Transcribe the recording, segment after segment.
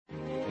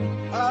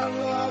I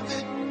love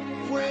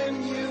it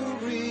when you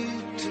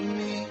read to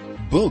me.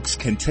 Books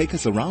can take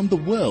us around the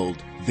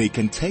world. They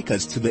can take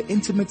us to the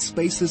intimate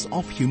spaces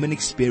of human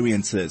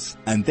experiences,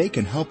 and they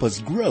can help us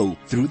grow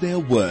through their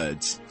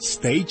words.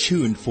 Stay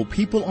tuned for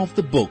People of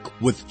the Book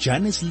with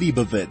Janice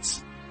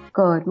Liebowitz.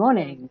 Good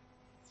morning.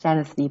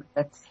 Janice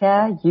Liebowitz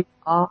here. You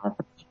are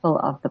the People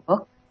of the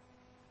Book.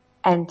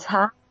 And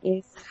time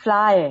is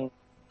flying.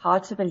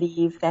 Hard to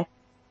believe that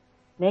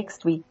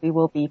next week we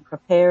will be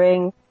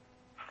preparing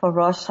for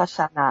Rosh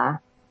Hashanah.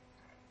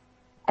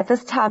 At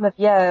this time of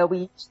year,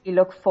 we usually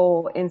look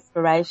for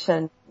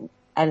inspiration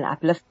and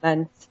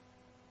upliftment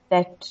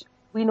that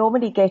we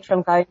normally get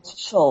from going to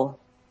shul.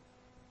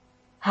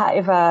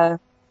 However,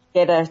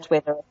 you get it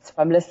whether it's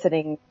from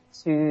listening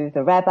to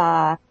the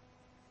rabbi,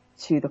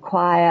 to the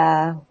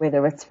choir,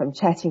 whether it's from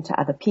chatting to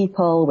other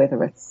people,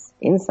 whether it's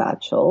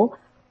inside shul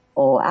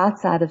or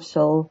outside of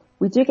shul.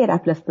 We do get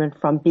upliftment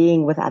from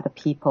being with other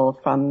people,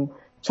 from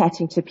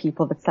chatting to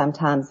people that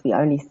sometimes we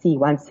only see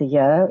once a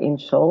year in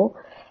shul.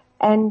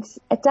 And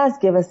it does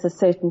give us a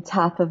certain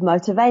type of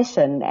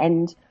motivation.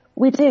 And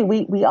we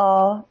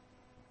are,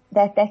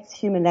 that's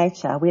human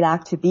nature. We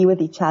like to be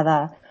with each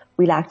other.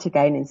 We like to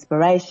gain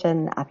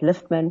inspiration,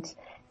 upliftment.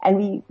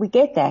 And we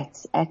get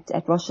that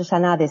at Rosh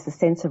Hashanah. There's a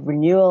sense of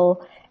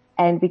renewal,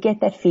 and we get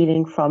that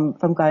feeling from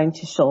going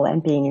to shul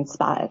and being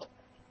inspired.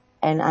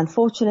 And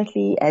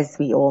unfortunately, as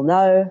we all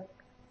know,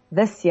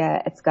 this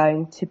year it's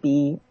going to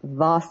be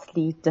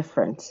vastly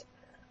different.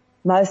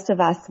 Most of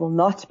us will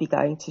not be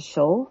going to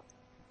shul,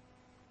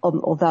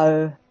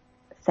 although,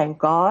 thank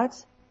God,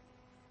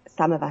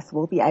 some of us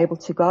will be able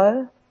to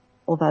go,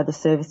 although the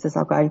services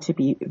are going to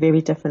be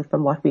very different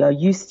from what we are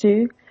used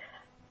to.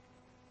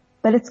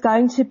 But it's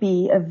going to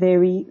be a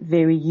very,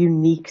 very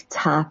unique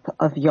type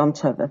of Yom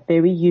Tov, a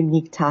very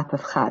unique type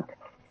of Chag.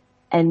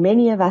 And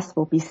many of us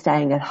will be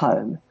staying at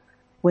home.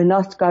 We're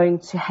not going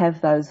to have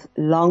those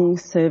long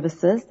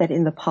services that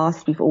in the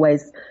past we've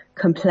always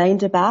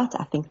complained about.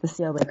 I think this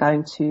year we're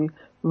going to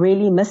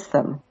really miss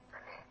them.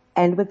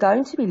 And we're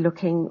going to be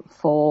looking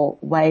for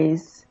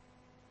ways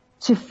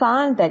to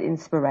find that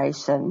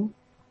inspiration,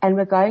 and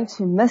we're going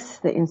to miss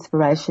the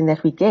inspiration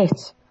that we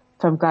get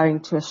from going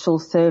to a shul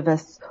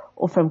service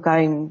or from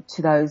going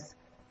to those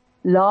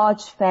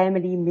large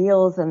family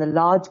meals and the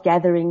large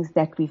gatherings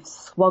that we've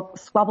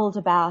squabbled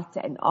about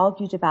and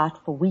argued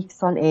about for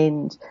weeks on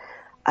end.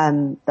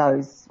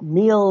 Those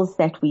meals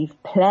that we've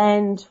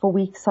planned for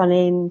weeks on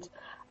end.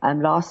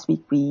 Last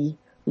week we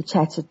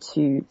chatted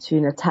to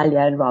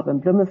Natalia and Robin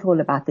Blumenthal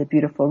about their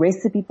beautiful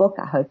recipe book.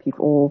 I hope you've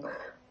all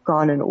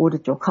gone and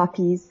ordered your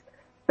copies.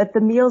 But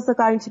the meals are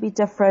going to be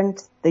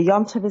different. The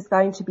Yom Tov is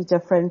going to be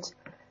different.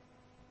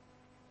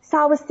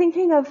 So I was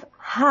thinking of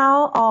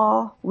how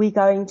are we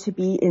going to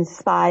be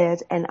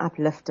inspired and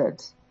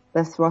uplifted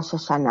this Rosh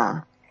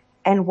Hashanah?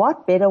 And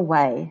what better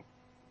way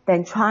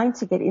than trying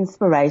to get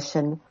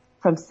inspiration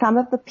from some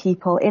of the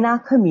people in our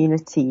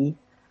community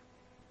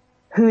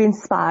who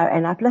inspire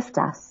and uplift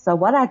us. So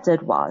what I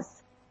did was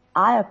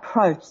I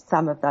approached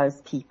some of those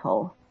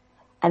people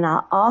and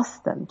I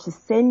asked them to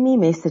send me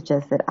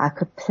messages that I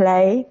could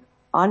play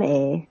on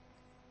air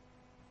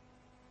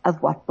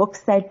of what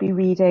books they'd be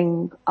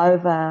reading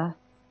over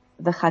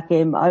the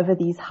Chagim, over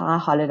these high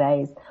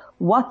holidays,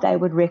 what they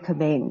would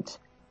recommend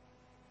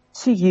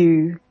to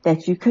you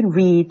that you can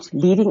read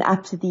leading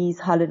up to these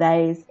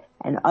holidays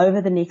and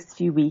over the next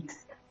few weeks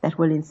that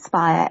will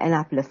inspire and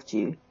uplift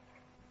you.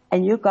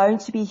 And you're going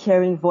to be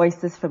hearing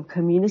voices from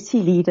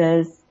community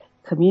leaders,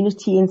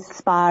 community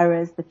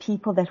inspirers, the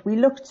people that we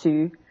look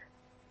to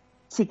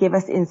give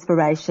us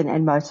inspiration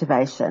and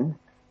motivation.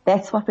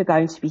 That's what we're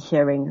going to be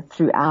hearing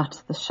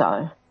throughout the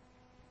show.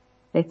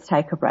 Let's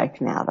take a break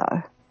now,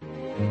 though.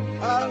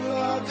 I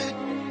love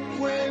it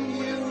when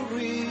you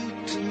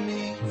read to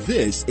me.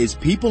 This is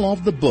People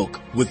of the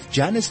Book with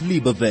Janice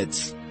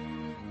Liebowitz.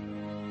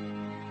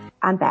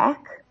 I'm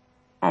back,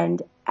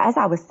 and as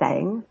I was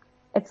saying,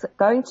 it's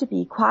going to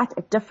be quite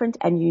a different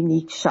and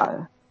unique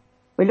show.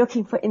 We're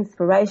looking for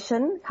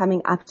inspiration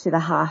coming up to the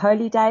High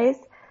Holy Days,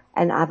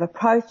 and I've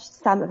approached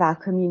some of our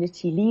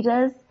community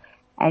leaders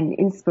and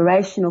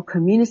inspirational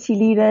community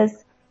leaders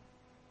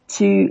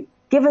to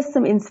give us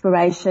some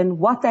inspiration,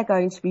 what they're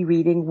going to be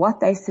reading, what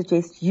they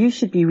suggest you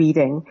should be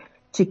reading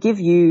to give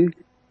you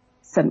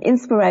some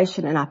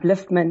inspiration and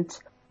upliftment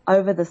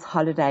over this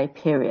holiday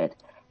period.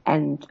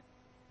 And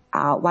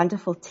our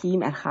wonderful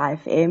team at Chai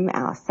FM,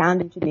 our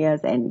sound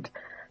engineers and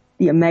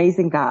the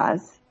amazing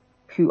guys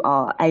who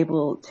are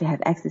able to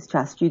have access to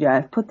our studio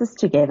have put this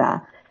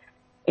together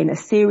in a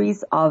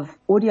series of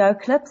audio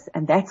clips,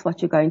 and that's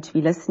what you're going to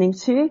be listening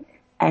to.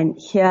 And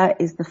here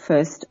is the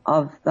first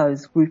of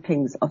those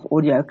groupings of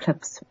audio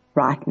clips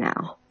right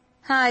now.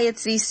 Hi,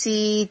 it's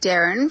VC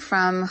Darren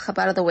from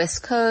Chabad of the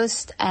West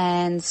Coast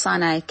and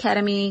Sinai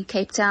Academy,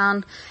 Cape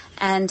Town.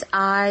 And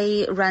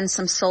I run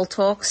some soul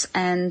talks,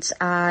 and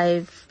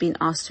I've been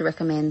asked to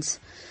recommend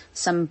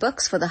some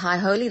books for the High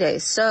Holy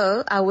Days.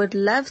 So I would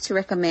love to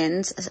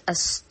recommend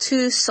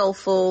two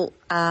soulful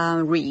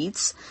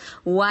reads.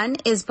 One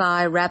is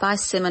by Rabbi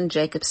Simon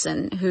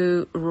Jacobson,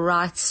 who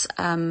writes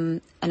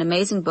an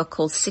amazing book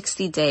called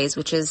 60 Days,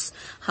 which is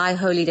High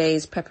Holy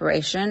Days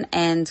preparation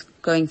and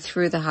going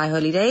through the High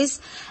Holy Days.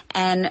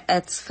 And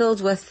it's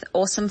filled with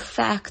awesome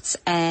facts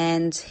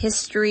and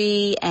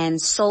history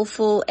and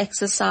soulful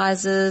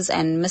exercises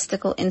and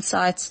mystical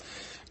insights.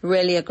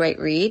 Really a great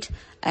read.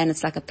 And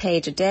it's like a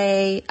page a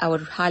day. I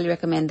would highly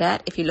recommend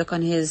that. If you look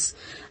on his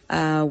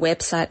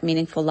website,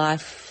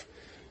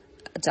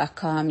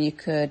 meaningfullife.com, you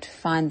could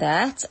find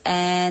that.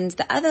 And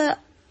the other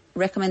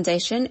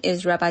recommendation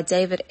is Rabbi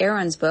David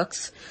Aaron's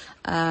books.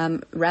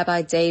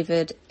 Rabbi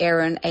David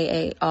Aaron,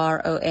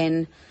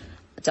 AARON.com.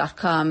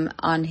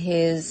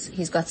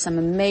 He's got some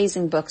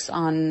amazing books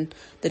on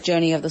the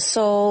journey of the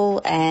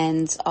soul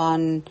and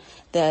on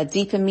the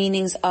deeper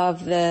meanings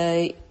of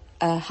the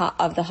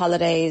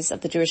holidays,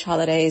 of the Jewish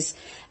holidays,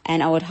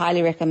 and I would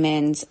highly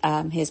recommend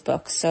his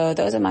book. So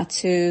those are my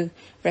two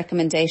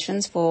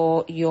recommendations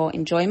for your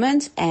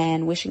enjoyment,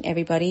 and wishing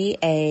everybody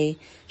a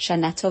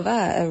Shana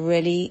Tova, a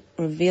really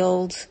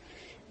revealed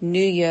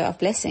new year of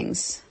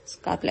blessings.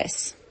 God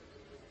bless.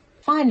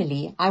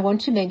 Finally, I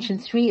want to mention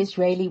 3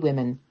 Israeli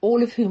women,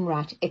 all of whom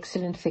write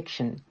excellent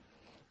fiction.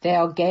 They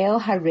are Gail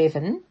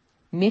Hareven,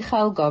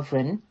 Michal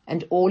Govrin,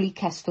 and Orly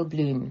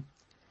Castelbloom.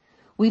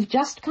 We've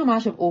just come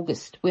out of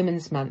August,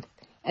 Women's Month,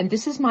 and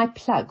this is my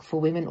plug for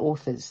women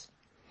authors.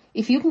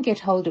 If you can get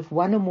hold of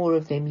one or more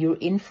of them, you're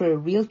in for a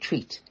real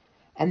treat.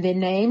 And their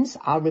names,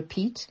 I'll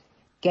repeat,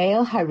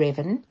 Gail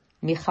Hareven,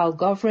 Michal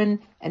Govrin,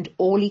 and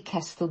Orly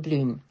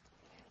Castelbloom.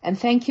 And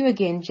thank you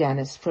again,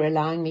 Janice, for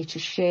allowing me to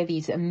share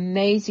these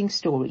amazing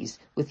stories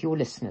with your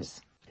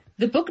listeners.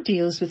 The book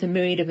deals with a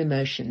myriad of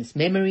emotions: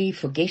 memory,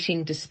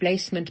 forgetting,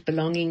 displacement,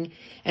 belonging,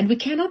 and we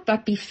cannot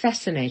but be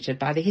fascinated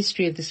by the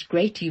history of this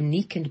great,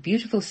 unique and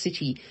beautiful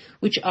city,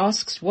 which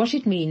asks what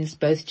it means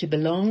both to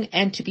belong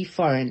and to be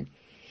foreign.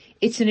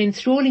 It's an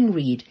enthralling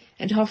read,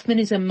 and Hoffman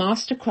is a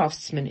master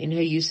craftsman in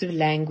her use of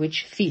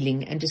language,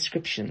 feeling and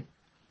description.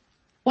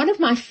 One of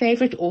my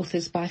favorite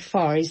authors by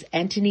far is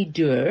Anthony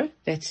Doerr,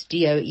 that's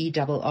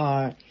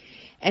D-O-E-R-R,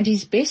 and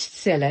his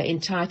bestseller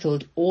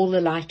entitled All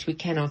the Light We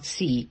Cannot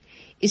See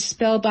is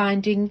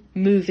spellbinding,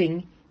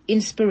 moving,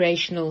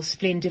 inspirational,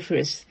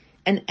 splendiferous,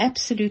 an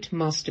absolute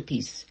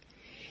masterpiece.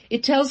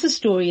 It tells the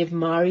story of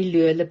Marie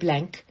Lure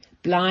LeBlanc,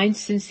 blind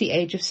since the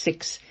age of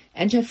 6,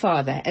 and her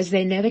father as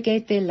they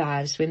navigate their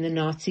lives when the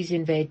Nazis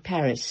invade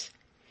Paris.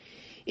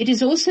 It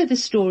is also the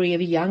story of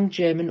a young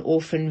German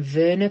orphan,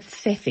 Werner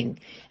Pfeffing,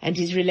 and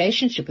his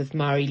relationship with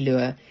Marie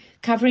Lure,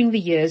 covering the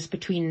years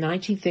between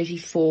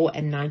 1934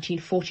 and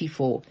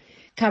 1944,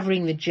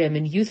 covering the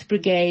German Youth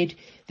Brigade,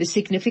 the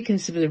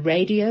significance of the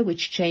radio,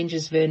 which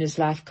changes Werner's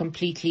life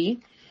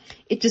completely.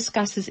 It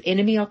discusses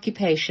enemy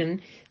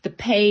occupation, the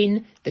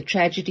pain, the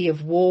tragedy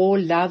of war,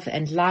 love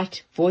and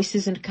light,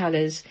 voices and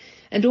colors,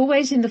 and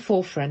always in the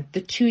forefront,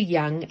 the 2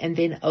 young and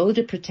then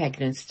older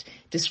protagonists,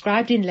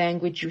 described in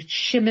language which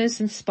shimmers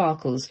and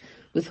sparkles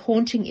with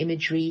haunting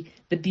imagery,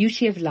 the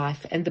beauty of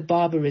life and the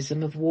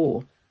barbarism of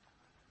war.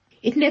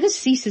 It never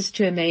ceases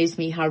to amaze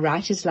me how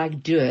writers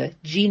like Doerr,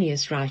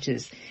 genius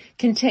writers,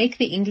 can take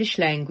the English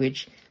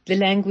language, the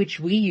language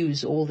we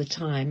use all the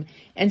time,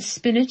 and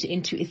spin it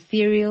into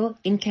ethereal,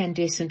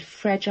 incandescent,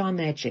 fragile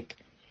magic.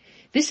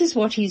 This is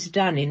what he's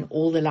done in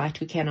All the Light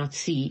We Cannot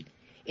See,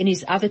 in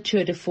his other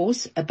tour de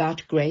force,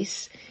 About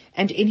Grace,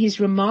 and in his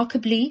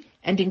remarkably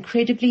and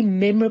incredibly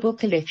memorable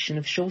collection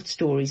of short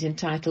stories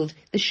entitled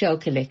The Shell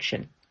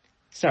Collector.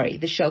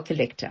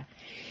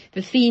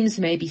 The themes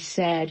may be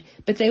sad,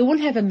 but they all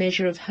have a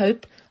measure of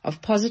hope,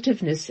 of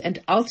positiveness, and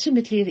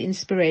ultimately of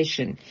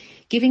inspiration,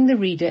 giving the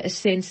reader a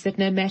sense that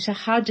no matter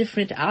how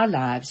different our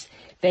lives,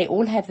 they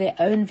all have their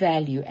own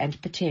value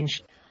and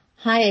potential.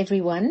 Hi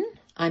everyone,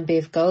 I'm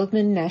Bev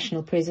Goldman,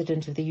 National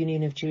President of the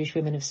Union of Jewish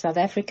Women of South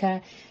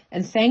Africa,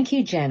 and thank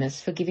you,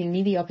 Janice, for giving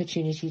me the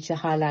opportunity to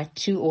highlight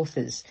 2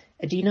 authors,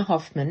 Adina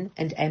Hoffman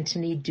and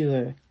Anthony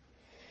Doerr.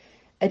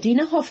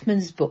 Adina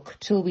Hoffman's book,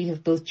 Till We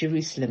Have Built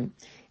Jerusalem,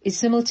 is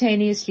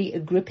simultaneously a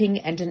gripping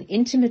and an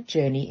intimate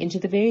journey into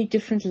the very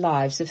different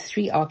lives of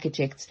 3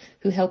 architects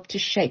who helped to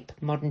shape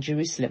modern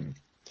Jerusalem.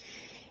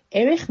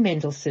 Erich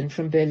Mendelsohn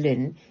from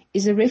Berlin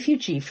is a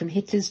refugee from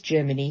Hitler's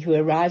Germany who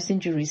arrives in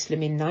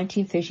Jerusalem in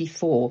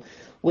 1934,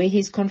 where he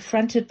is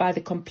confronted by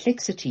the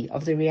complexity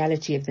of the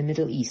reality of the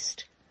Middle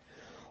East.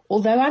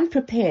 Although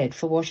unprepared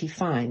for what he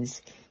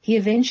finds, he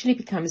eventually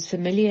becomes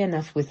familiar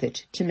enough with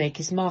it to make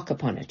his mark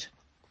upon it.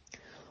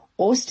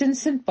 Austin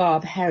St.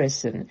 Barb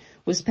Harrison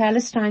was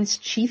Palestine's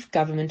chief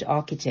government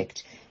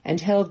architect and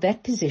held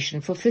that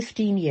position for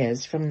 15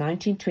 years from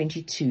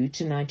 1922 to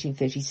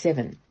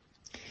 1937.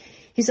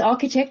 His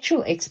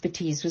architectural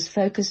expertise was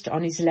focused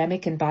on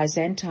Islamic and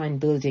Byzantine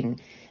building,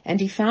 and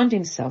he found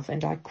himself,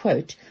 and I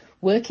quote,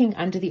 working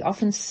under the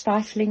often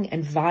stifling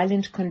and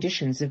violent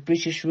conditions of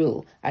British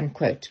rule,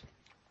 unquote.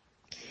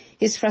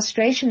 His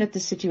frustration at the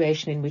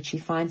situation in which he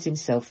finds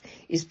himself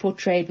is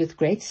portrayed with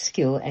great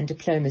skill and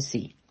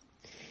diplomacy.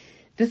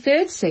 The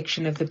third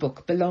section of the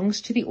book belongs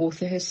to the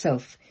author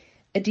herself,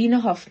 Adina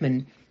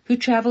Hoffman, who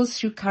travels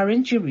through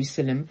current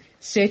Jerusalem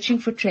searching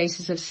for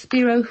traces of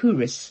Spiro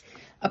Houris,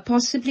 a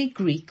possibly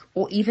Greek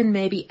or even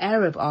maybe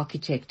Arab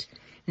architect,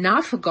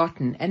 now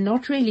forgotten and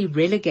not really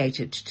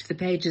relegated to the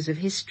pages of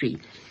history,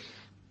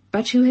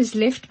 but who has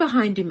left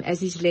behind him as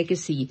his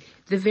legacy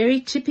the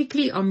very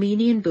typically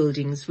Armenian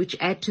buildings which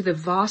add to the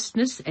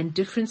vastness and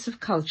difference of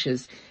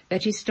cultures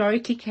that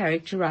historically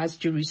characterized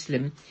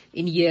Jerusalem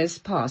in years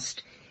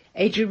past,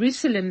 a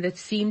Jerusalem that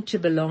seemed to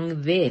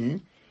belong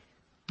then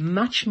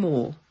much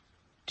more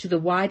to the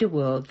wider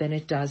world than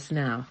it does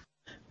now.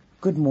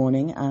 Good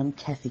morning, I'm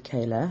Kathy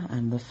Kaler.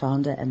 I'm the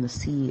founder and the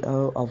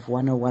CEO of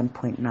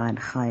 101.9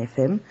 High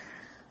FM.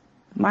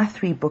 My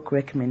 3 book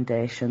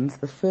recommendations.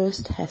 The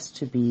first has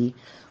to be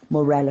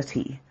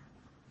Morality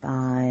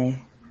by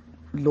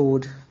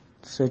Lord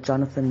Sir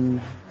Jonathan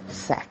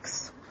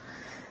Sacks.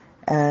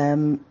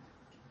 The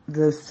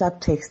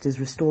subtext is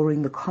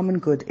Restoring the Common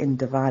Good in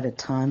Divided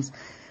Times.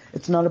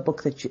 It's not a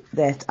book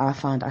that I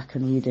find I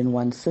can read in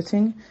one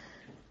sitting.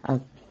 I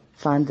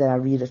find that I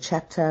read a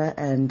chapter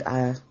and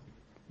I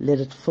let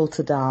it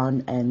filter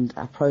down and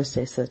I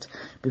process it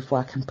before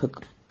I can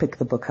pick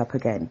the book up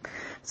again.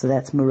 So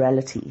that's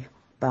Morality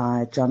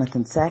by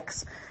Jonathan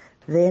Sacks.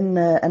 Then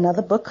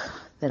another book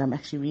that I'm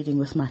actually reading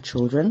with my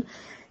children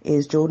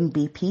is Jordan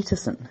B.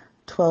 Peterson,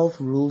 12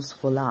 Rules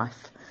for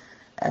Life.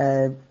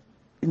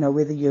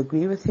 Whether you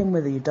agree with him,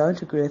 whether you don't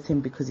agree with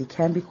him, because he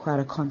can be quite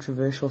a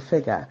controversial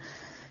figure,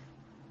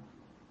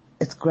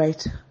 it's a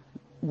great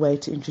way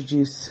to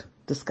introduce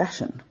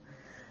discussion,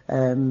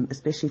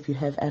 especially if you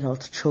have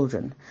adult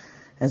children,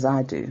 as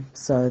I do.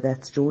 So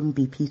that's Jordan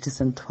B.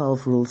 Peterson,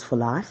 12 Rules for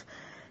Life.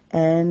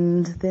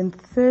 And then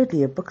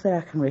thirdly, a book that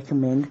I can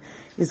recommend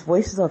is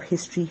Voices of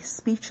History,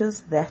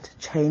 Speeches That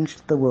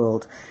Changed the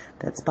World.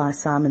 That's by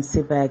Simon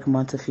Sebag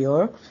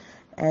Montefiore.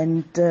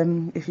 And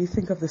if you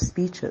think of the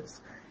speeches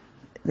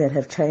that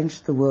have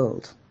changed the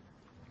world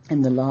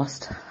in the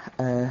last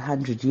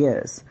 100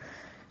 years,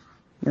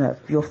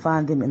 you'll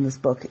find them in this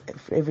book,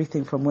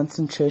 everything from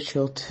Winston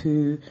Churchill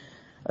to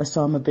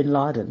Osama bin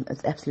Laden.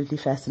 It's absolutely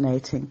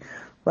fascinating.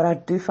 What I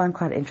do find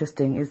quite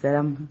interesting is that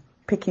I'm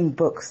picking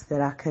books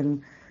that I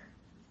can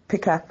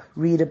pick up,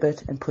 read a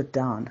bit, and put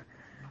down.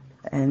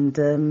 And,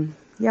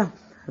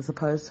 I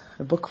suppose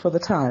a book for the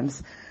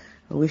times.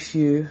 I wish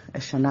you a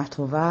Shana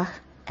Tova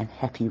and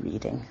happy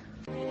reading.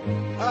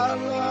 I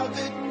love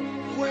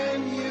it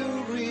when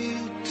you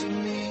read to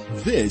me.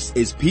 This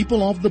is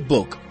People of the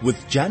Book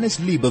with Janice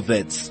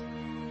Liebowitz.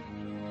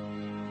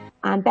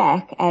 I'm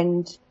back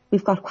and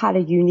we've got quite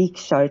a unique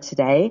show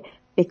today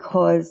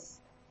because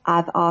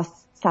I've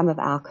asked some of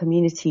our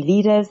community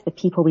leaders, the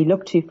people we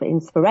look to for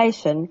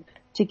inspiration,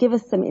 to give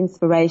us some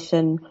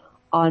inspiration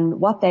on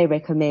what they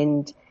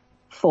recommend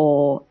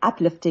for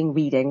uplifting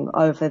reading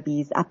over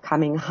these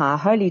upcoming high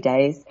holy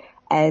days,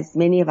 as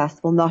many of us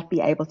will not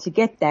be able to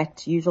get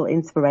that usual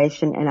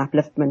inspiration and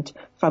upliftment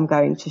from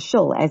going to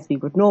shul as we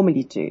would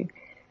normally do.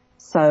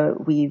 So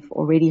we've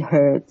already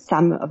heard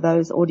some of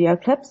those audio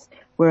clips.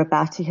 We're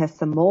about to hear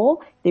some more.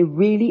 There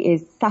really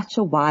is such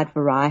a wide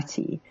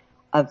variety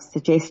of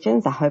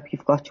suggestions. I hope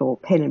you've got your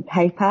pen and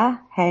paper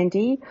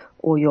handy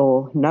or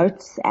your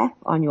notes app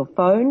on your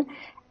phone.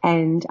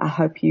 And I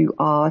hope you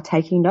are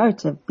taking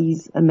note of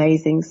these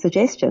amazing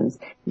suggestions.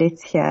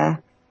 Let's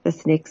hear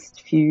this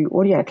next few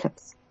audio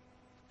clips.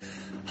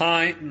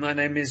 Hi, my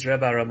name is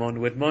Rabbi Ramon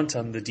Widmont.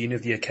 I'm the Dean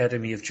of the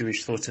Academy of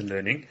Jewish Thought and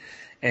Learning.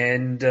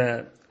 And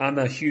I'm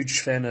a huge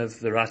fan of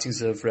the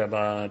writings of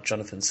Rabbi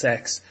Jonathan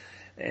Sacks.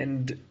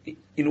 And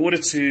in order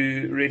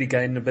to really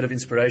gain a bit of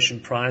inspiration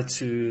prior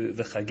to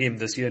the Chagim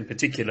this year in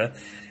particular,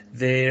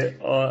 there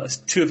are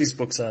 2 of his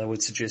books I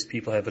would suggest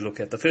people have a look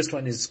at. The first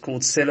one is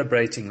called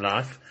Celebrating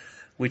Life,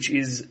 which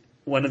is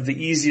one of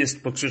the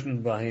easiest books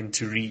written by him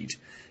to read.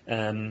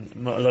 A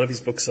lot of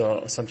his books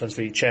are sometimes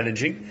very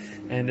challenging,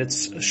 and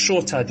it's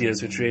short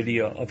ideas which really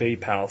are very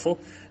powerful.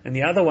 And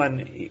the other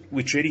one,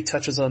 which really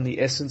touches on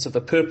the essence of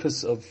the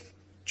purpose of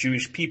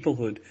Jewish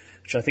peoplehood,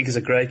 which I think is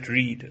a great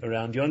read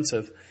around Yom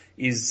Tov,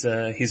 is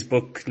his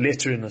book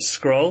Letter in a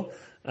Scroll,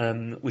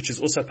 which is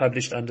also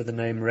published under the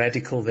name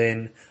Radical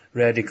Then,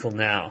 Radical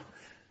Now.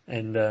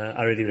 And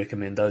I really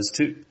recommend those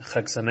 2.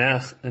 Chag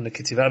Sameach and a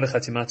Ketiva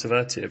v'Chatima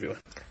Tova to everyone.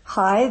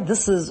 Hi,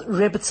 this is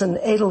Rebbitzin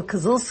Adel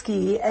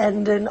Kozulski,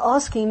 and in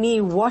asking me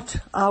what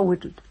I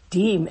would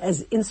deem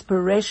as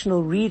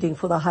inspirational reading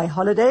for the high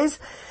holidays,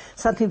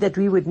 something that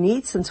we would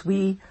need since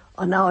we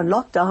are now in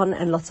lockdown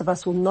and lots of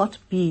us will not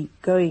be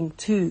going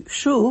to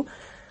shul.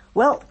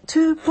 Well,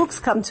 2 books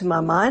come to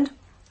my mind.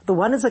 The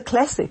one is a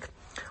classic,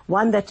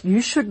 one that you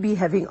should be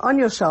having on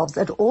your shelves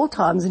at all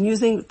times and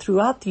using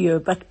throughout the year,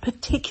 but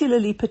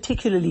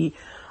particularly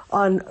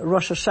on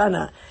Rosh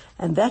Hashanah.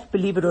 And that,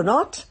 believe it or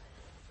not,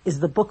 is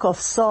the book of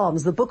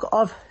Psalms, the book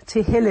of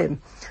Tehillim.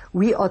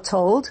 We are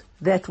told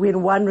that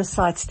when one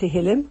recites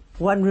Tehillim,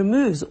 one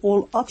removes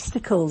all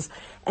obstacles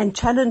and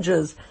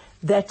challenges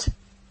that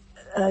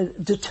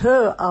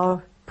deter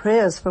our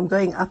prayers from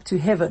going up to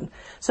heaven.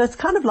 So it's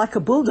kind of like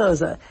a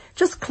bulldozer,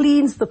 just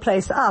cleans the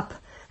place up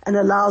and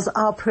allows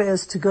our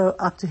prayers to go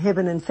up to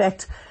heaven. In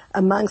fact,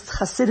 amongst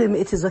Hasidim,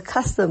 it is a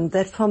custom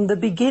that from the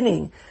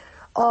beginning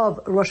of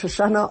Rosh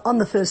Hashanah on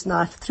the first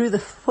night through the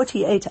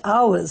 48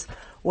 hours,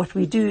 what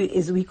we do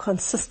is we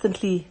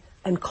consistently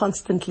and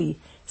constantly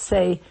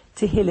say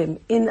Tehillim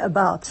in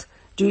about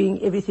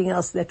doing everything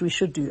else that we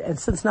should do. And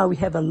since now we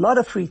have a lot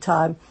of free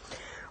time,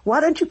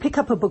 why don't you pick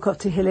up a book of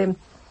Tehillim,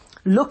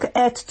 look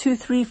at 2,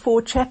 3,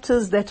 4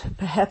 chapters that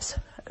perhaps,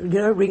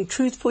 ring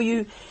truth for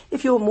you.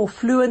 If you're more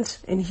fluent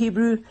in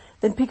Hebrew,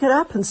 then pick it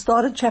up and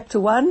start at chapter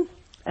 1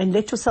 and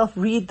let yourself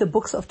read the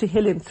books of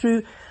Tehillim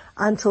through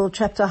until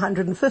chapter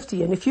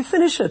 150. And if you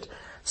finish it,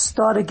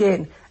 start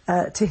again.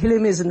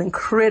 Tehillim is an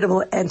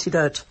incredible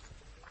antidote.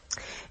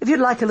 If you'd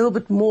like a little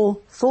bit more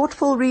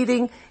thoughtful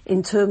reading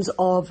in terms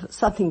of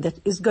something that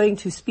is going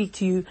to speak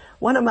to you,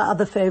 one of my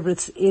other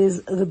favorites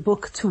is the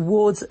book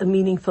Towards a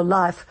Meaningful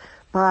Life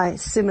by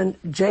Simon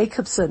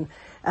Jacobson.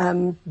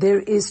 There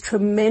is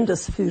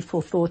tremendous food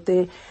for thought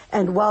there.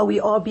 And while we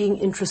are being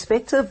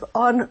introspective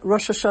on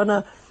Rosh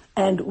Hashanah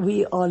and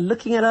we are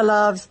looking at our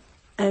lives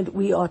and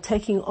we are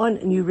taking on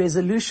new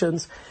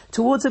resolutions,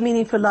 Towards a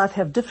Meaningful Life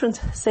have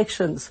different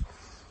sections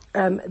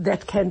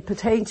that can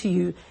pertain to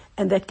you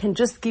and that can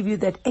just give you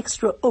that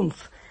extra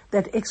oomph,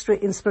 that extra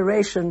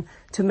inspiration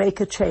to make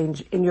a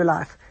change in your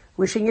life.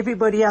 Wishing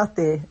everybody out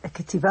there a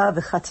ketiva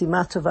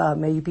v'chatima tova.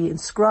 May you be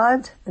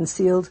inscribed and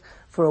sealed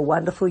for a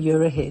wonderful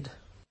year ahead.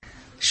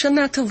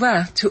 Shana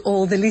Tova to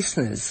all the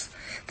listeners.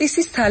 This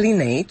is Tali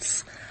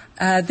Nates,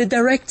 the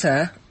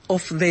director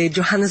of the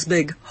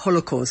Johannesburg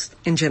Holocaust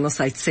and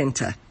Genocide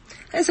Center.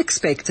 As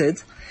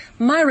expected,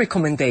 my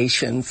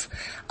recommendations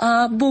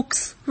are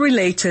books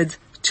related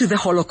to the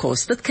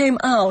Holocaust that came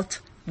out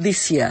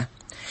this year.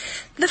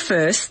 The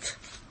first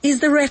is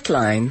The Red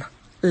Line,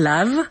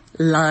 Love,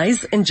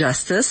 Lies and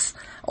Justice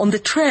on the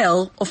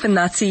Trail of a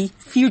Nazi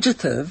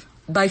Fugitive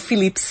by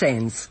Philip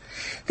Sands.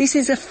 This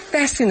is a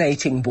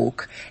fascinating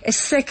book, a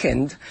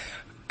second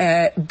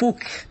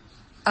book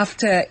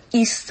after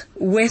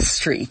East-West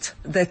Street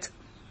that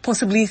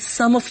possibly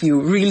some of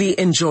you really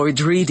enjoyed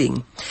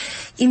reading.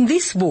 In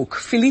this book,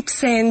 Philip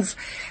Sands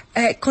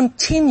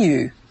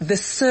continue the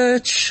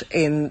search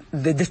in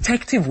the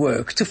detective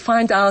work to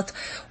find out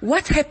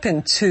what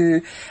happened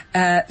to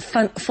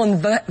von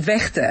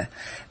Wechter,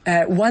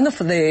 one of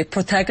the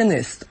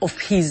protagonists of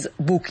his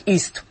book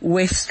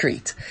East-West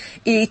Street.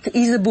 It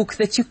is a book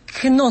that you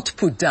cannot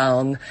put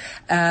down,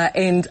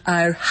 and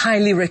I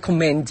highly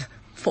recommend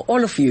for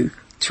all of you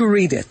to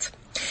read it.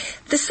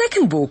 The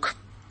second book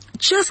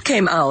just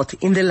came out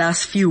in the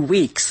last few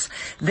weeks,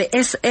 The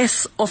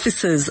SS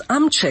Officer's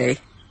Armchair,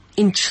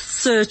 In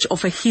Search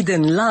of a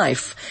Hidden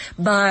Life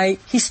by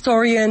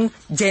historian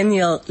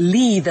Daniel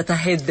Lee, that I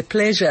had the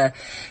pleasure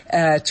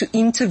to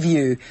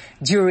interview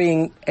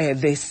during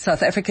the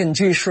South African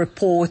Jewish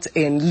Report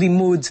and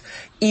Limud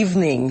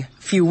evening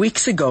a few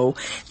weeks ago,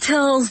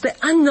 tells the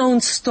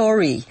unknown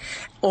story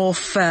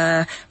of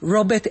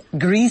Robert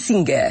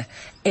Griesinger,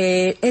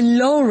 a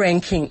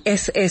low-ranking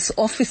SS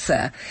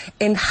officer,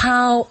 and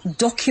how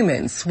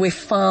documents were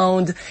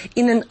found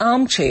in an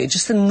armchair,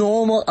 just a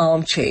normal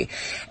armchair,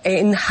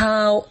 and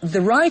how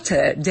the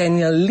writer,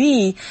 Daniel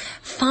Lee,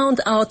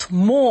 found out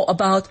more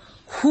about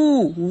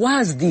who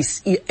was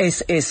this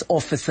SS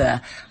officer,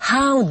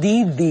 how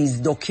did these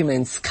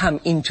documents come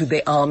into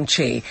the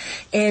armchair,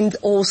 and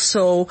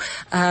also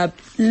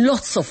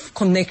lots of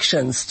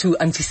connections to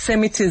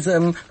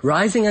anti-Semitism,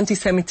 rising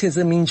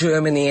anti-Semitism in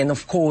Germany, and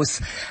of course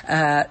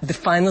the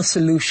final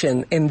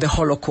solution in the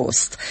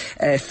Holocaust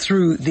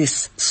through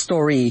this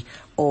story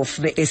of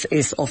the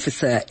SS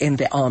officer in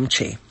the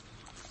armchair.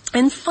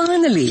 And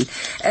finally,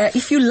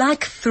 if you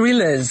like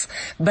thrillers,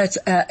 but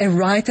a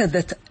writer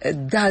that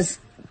does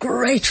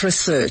great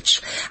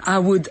research, I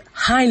would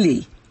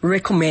highly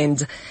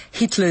recommend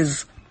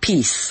Hitler's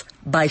Peace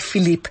by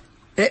Philip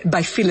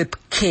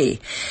K.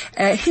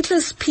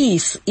 Hitler's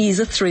Peace is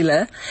a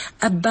thriller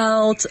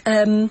about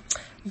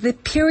the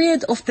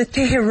period of the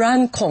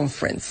Tehran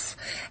Conference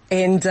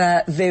and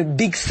the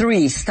big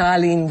three,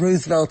 Stalin,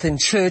 Roosevelt and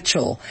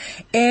Churchill.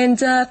 And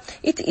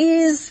it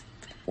is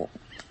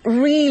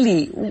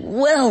really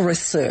well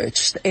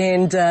researched,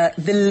 and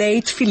the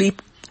late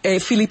Philip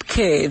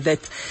K.,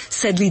 that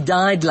sadly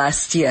died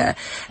last year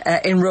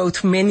and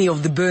wrote many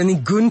of the Bernie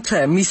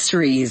Gunther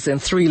mysteries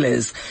and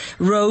thrillers,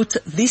 wrote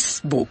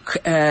this book,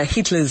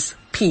 Hitler's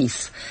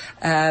Peace,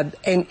 and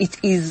it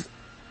is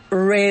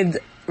read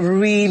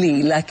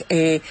really like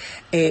a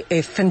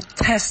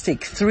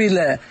fantastic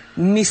thriller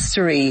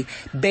mystery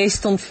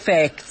based on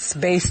facts,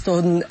 based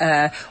on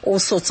all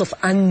sorts of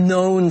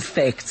unknown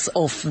facts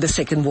of the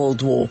Second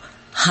World War.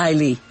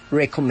 Highly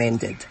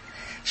recommended.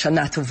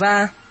 Shana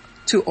Tova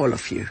to all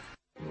of you.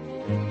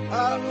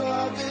 I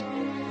love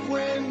it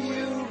when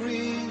you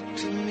read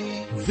to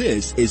me.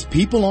 This is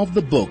People of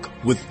the Book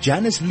with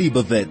Janice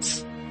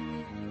Liebowitz.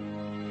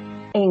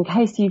 In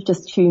case you've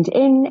just tuned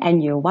in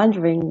and you're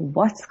wondering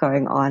what's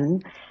going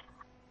on,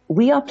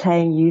 we are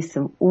playing you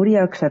some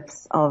audio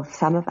clips of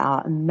some of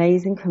our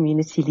amazing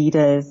community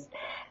leaders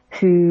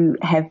who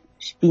have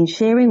been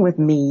sharing with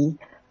me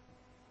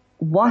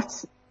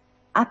what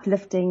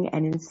uplifting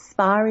and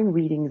inspiring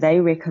reading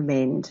they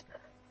recommend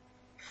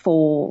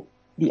for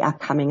the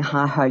upcoming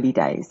high holy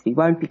days. We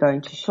won't be going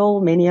to shul,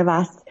 many of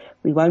us.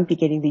 We won't be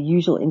getting the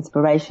usual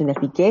inspiration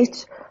that we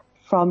get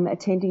from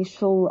attending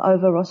shul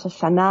over Rosh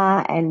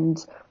Hashanah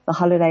and the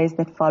holidays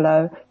that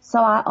follow. So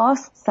I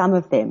asked some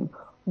of them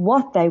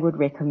what they would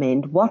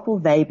recommend, what will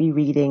they be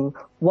reading,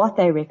 what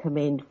they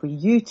recommend for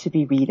you to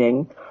be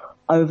reading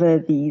over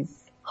these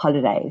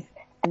holidays.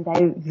 And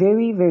they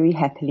very, very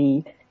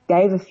happily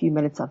gave a few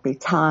minutes of their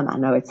time. I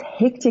know it's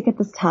hectic at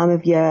this time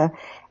of year,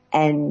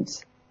 and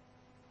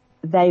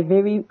they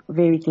very,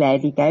 very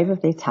gladly gave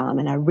of their time,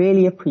 and I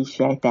really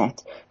appreciate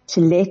that, to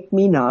let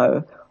me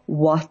know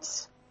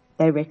what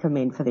they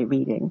recommend for their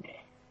reading.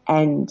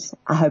 And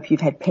I hope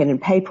you've had pen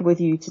and paper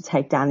with you to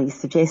take down these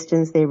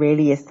suggestions. There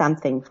really is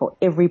something for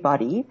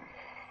everybody.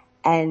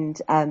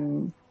 And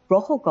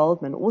Rochel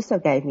Goldman also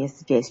gave me a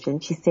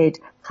suggestion. She said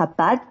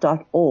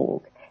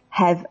Chabad.org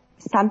have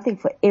something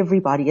for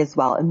everybody as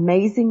well.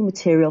 Amazing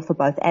material for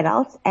both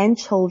adults and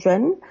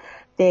children.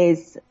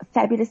 There's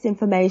fabulous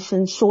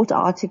information, short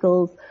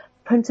articles,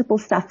 printable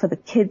stuff for the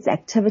kids,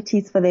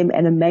 activities for them,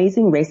 and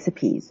amazing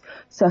recipes.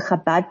 So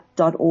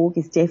Chabad.org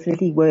is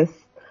definitely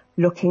worth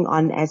looking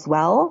on as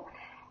well.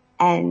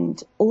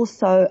 And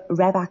also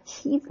Rabbi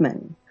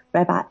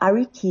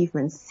Ari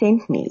Kievman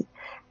sent me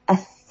a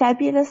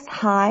fabulous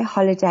high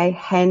holiday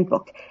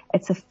handbook.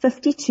 It's a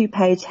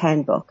 52-page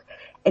handbook.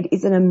 It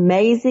is an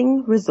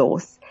amazing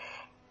resource.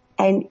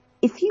 And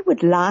if you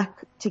would like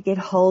to get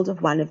hold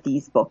of one of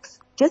these books,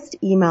 just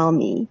email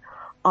me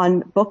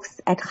on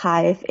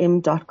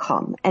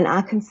books@chaifm.com and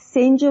I can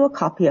send you a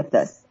copy of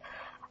this.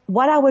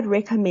 What I would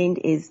recommend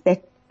is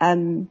that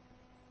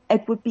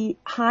it would be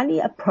highly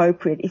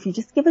appropriate if you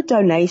just give a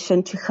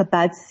donation to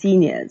Chabad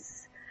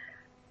Seniors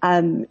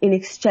in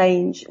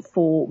exchange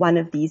for one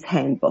of these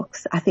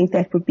handbooks. I think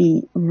that would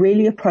be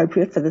really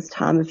appropriate for this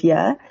time of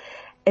year.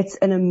 It's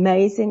an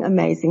amazing,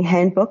 amazing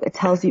handbook. It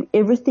tells you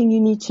everything you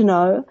need to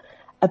know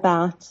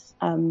about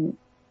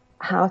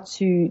how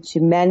to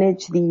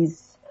manage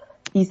these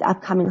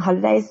upcoming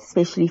holidays,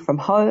 especially from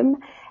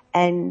home.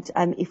 And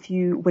if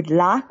you would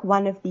like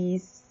one of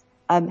these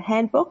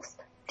handbooks,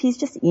 please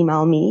just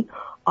email me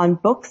on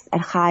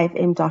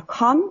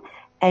books@chaifm.com.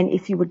 And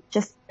if you would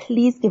just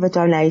please give a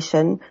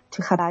donation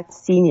to Chabad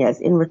Seniors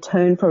in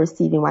return for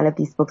receiving one of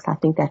these books, I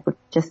think that would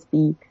just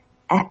be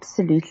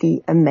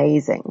absolutely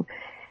amazing.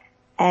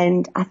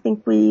 And I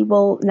think we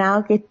will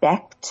now get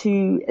back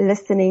to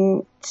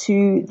listening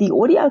to the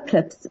audio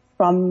clips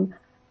from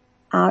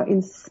our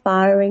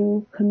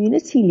inspiring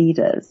community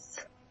leaders.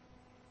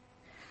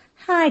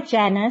 Hi,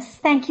 Janice.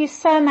 Thank you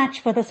so much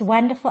for this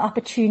wonderful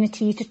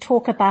opportunity to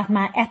talk about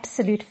my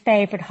absolute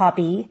favorite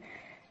hobby.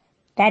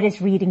 That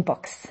is reading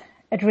books.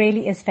 It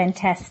really is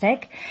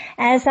fantastic.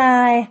 As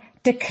I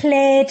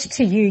declared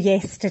to you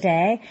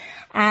yesterday,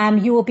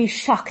 you will be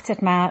shocked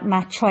at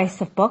my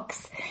choice of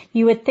books.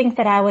 You would think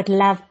that I would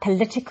love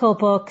political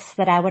books,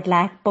 that I would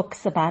like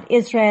books about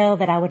Israel,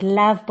 that I would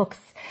love books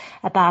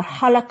about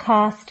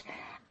Holocaust.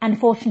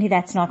 Unfortunately,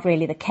 that's not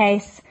really the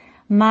case.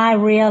 My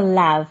real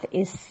love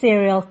is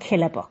serial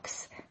killer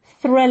books,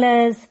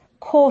 thrillers,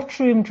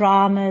 courtroom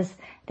dramas.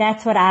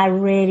 That's what I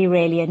really,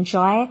 really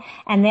enjoy.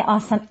 And there are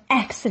some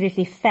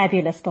absolutely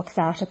fabulous books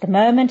out at the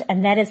moment,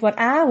 and that is what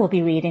I will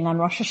be reading on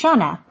Rosh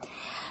Hashanah.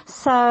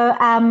 So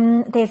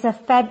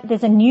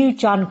there's a new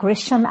John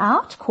Grisham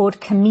out called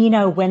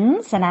Camino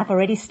Winds, and I've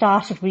already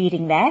started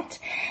reading that.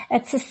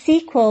 It's a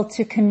sequel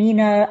to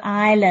Camino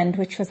Island,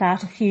 which was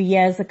out a few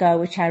years ago,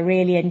 which I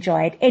really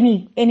enjoyed.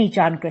 Any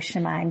John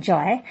Grisham I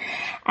enjoy.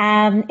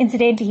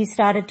 Incidentally, he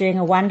started doing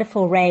a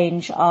wonderful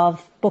range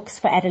of books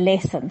for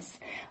adolescents,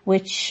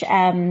 which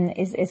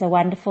is a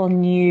wonderful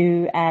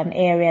new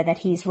area that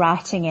he's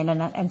writing in,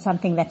 and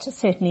something that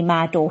certainly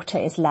my daughter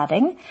is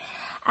loving.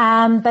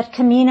 But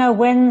Camino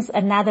Winds,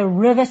 another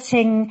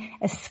riveting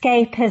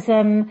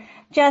escapism,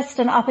 just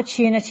an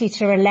opportunity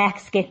to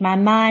relax, get my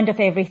mind off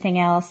everything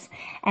else,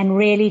 and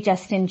really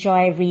just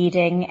enjoy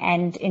reading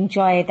and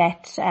enjoy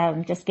that,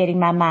 just getting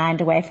my mind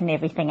away from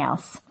everything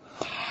else.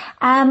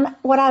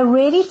 What I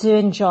really do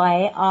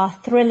enjoy are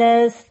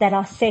thrillers that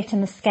are set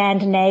in the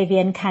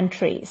Scandinavian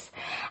countries.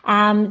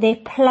 Their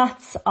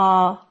plots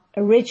are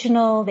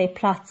original, their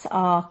plots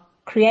are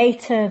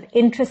creative,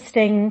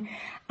 interesting,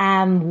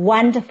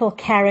 wonderful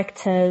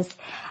characters.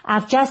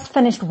 I've just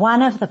finished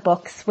one of the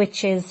books,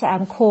 which is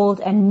called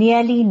A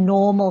Nearly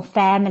Normal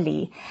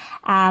Family.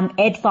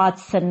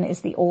 Edvardsson is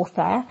the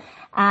author.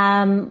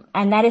 And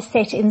that is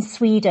set in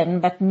Sweden,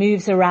 but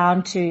moves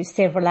around to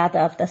several other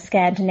of the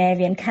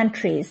Scandinavian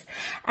countries.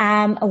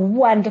 A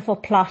wonderful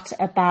plot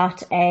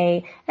about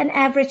an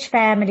average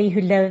family who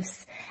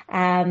lives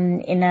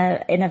in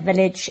a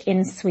village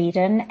in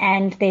Sweden,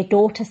 and their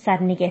daughter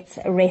suddenly gets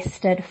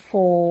arrested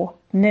for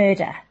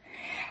murder.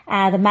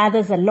 The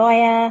mother's a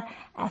lawyer,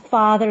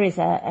 father is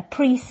a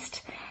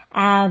priest,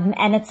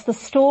 and it's the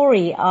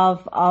story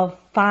of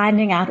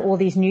finding out all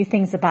these new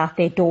things about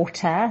their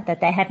daughter that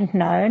they hadn't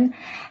known.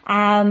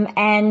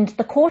 And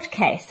the court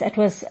case, it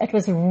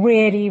was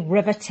really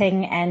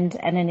riveting and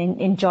an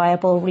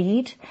enjoyable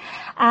read.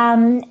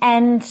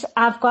 And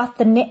I've got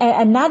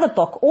another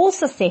book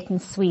also set in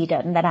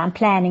Sweden that I'm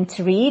planning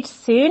to read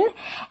soon,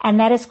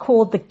 and that is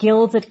called The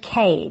Gilded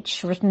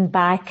Cage, written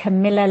by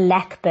Camilla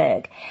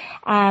Lackberg.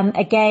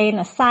 Again,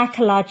 a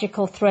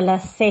psychological thriller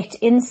set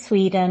in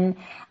Sweden,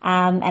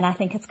 and I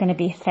think it's going to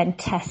be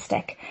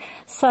fantastic.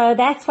 So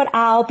that's what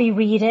I'll be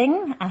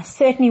reading. I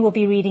certainly will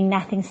be reading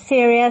nothing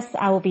serious.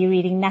 I will be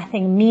reading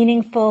nothing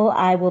meaningful.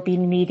 I will be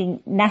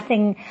reading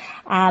nothing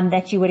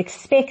that you would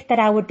expect that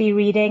I would be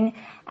reading.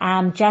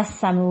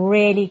 Just some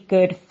really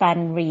good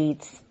fun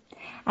reads.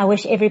 I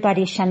wish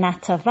everybody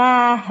Shana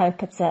Tova.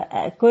 Hope it's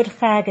a good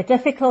Chag, a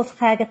difficult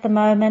Chag at the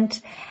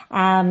moment.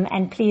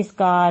 And please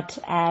God,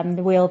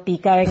 we'll be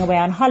going away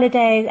on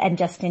holiday and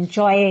just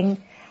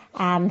enjoying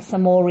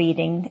some more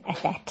reading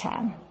at that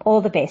time.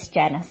 All the best,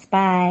 Janice.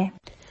 Bye.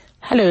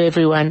 Hello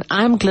everyone.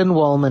 I'm Glyn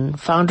Wallman,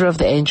 founder of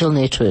the Angel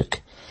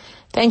Network.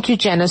 Thank you,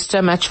 Janice,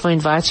 so much for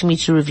inviting me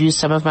to review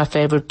some of my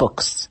favorite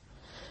books.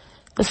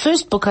 The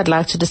first book I'd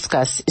like to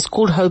discuss is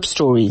called Hope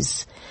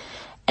Stories,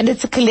 and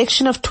it's a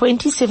collection of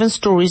 27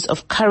 stories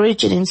of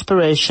courage and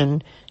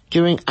inspiration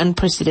during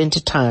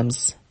unprecedented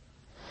times.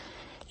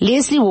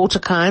 Leslie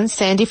Waterkine,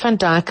 Sandy van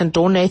Dyke, and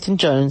Dawn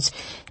Nathan-Jones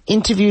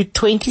interviewed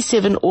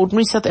 27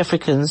 ordinary South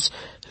Africans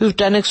who've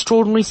done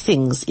extraordinary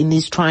things in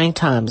these trying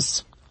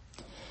times.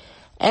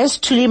 As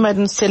Tuli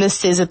Madonsela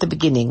says at the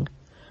beginning,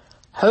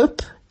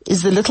 hope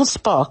is the little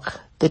spark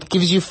that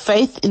gives you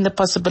faith in the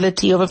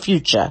possibility of a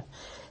future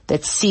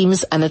that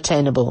seems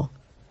unattainable.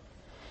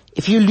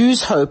 If you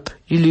lose hope,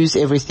 you lose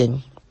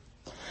everything.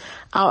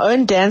 Our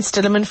own Dan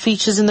Stillerman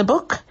features in the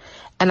book,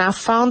 and I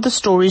found the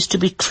stories to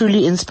be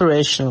truly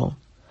inspirational.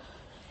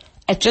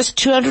 At just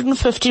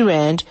 250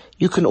 Rand,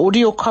 you can order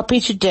your copy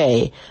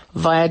today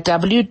via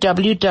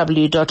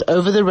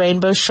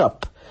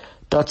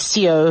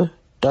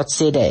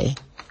www.overtherainbowshop.co.za.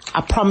 I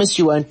promise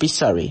you won't be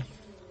sorry.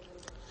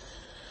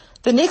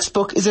 The next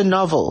book is a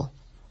novel,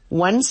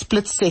 One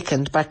Split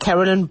Second by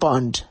Carolyn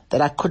Bond,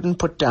 that I couldn't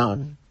put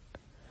down.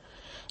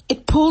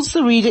 It pulls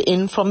the reader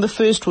in from the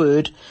first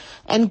word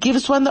and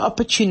gives one the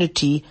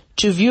opportunity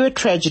to view a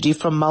tragedy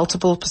from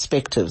multiple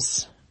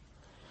perspectives.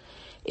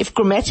 If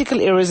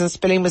grammatical errors and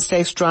spelling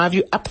mistakes drive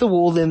you up the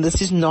wall, then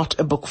this is not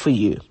a book for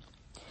you.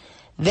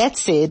 That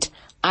said,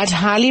 I'd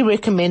highly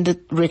recommend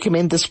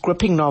this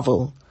gripping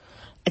novel.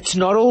 It's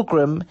not all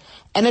grim,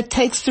 and it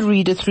takes the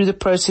reader through the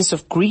process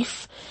of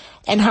grief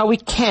and how we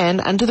can,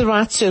 under the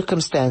right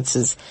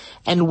circumstances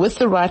and with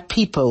the right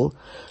people,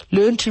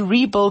 learn to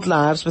rebuild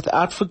lives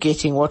without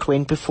forgetting what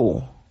went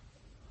before.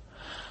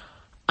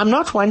 I'm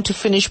not one to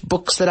finish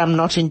books that I'm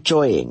not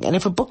enjoying, and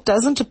if a book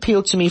doesn't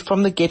appeal to me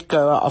from the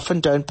get-go, I often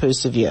don't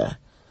persevere.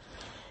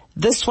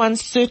 This one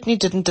certainly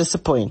didn't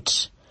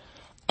disappoint,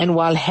 and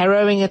while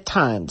harrowing at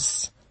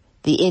times,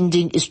 the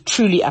ending is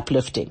truly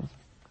uplifting.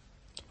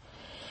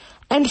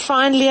 And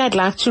finally, I'd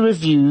like to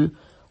review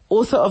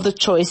author of the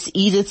choice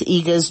Edith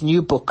Eger's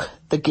new book,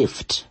 The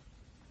Gift.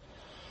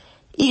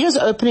 Eger's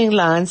opening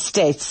line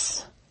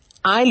states,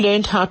 I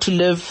learned how to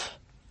live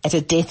at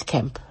a death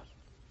camp.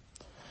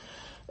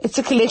 It's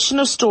a collection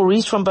of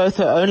stories from both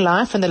her own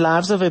life and the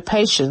lives of her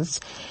patients,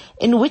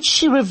 in which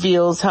she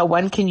reveals how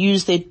one can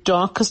use their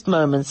darkest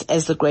moments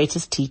as the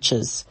greatest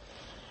teachers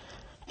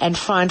and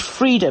find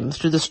freedom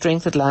through the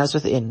strength that lies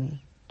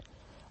within.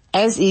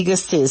 As Eger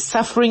says,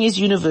 suffering is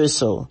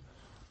universal,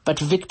 but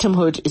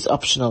victimhood is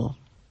optional.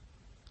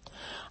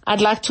 I'd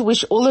like to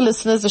wish all the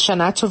listeners a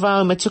Shana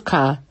Tova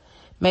u'Metuka.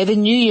 May the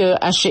new year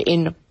usher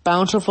in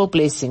bountiful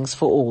blessings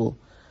for all.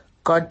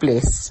 God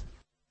bless.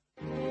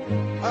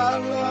 I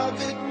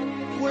love it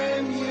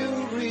when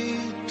you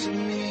read to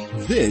me.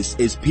 This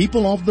is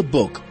People of the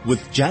Book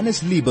with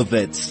Janice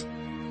Liebowitz.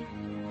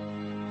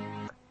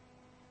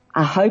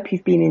 I hope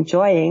you've been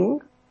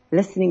enjoying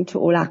listening to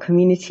all our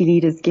community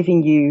leaders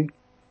giving you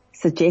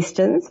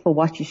suggestions for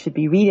what you should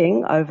be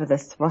reading over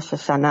this Rosh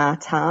Hashanah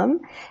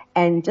time.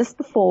 And just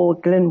before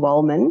Glyn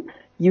Wallman,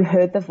 you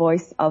heard the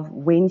voice of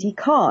Wendy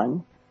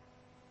Kahn.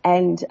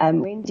 And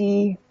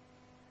Wendy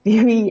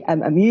very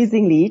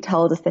amusingly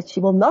told us that she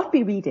will not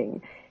be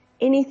reading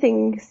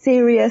anything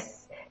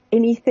serious,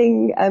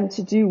 anything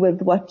to do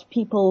with what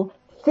people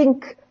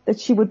think that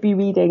she would be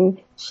reading.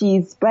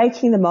 She's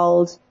breaking the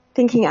mold,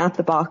 thinking out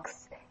the box,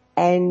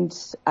 and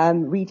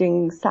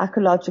reading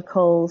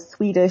psychological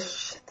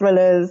Swedish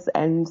thrillers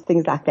and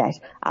things like that.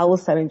 I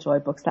also enjoy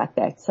books like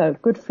that. So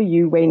good for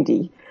you,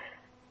 Wendy.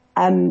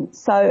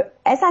 So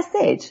as I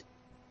said,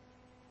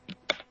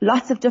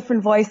 lots of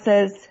different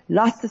voices,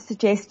 lots of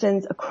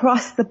suggestions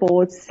across the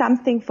board,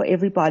 something for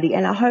everybody.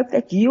 And I hope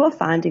that you are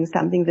finding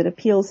something that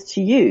appeals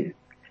to you.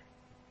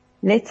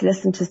 Let's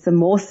listen to some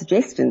more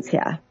suggestions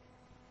here.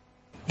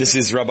 This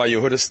is Rabbi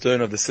Yehuda Stern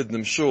of the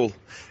Sydenham Shul.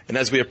 And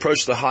as we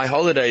approach the high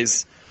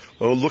holidays,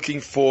 we're looking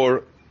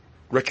for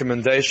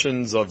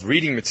recommendations of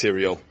reading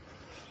material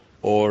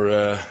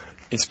or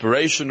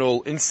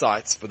inspirational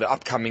insights for the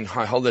upcoming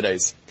high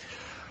holidays.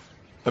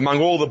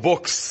 Among all the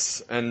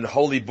books and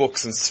holy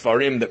books and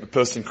Sfarim that a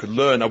person could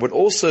learn, I would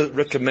also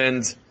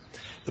recommend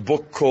the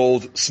book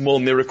called Small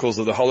Miracles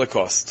of the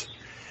Holocaust.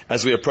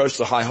 As we approach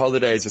the high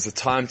holidays, it's a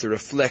time to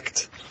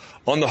reflect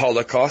on the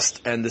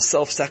Holocaust and the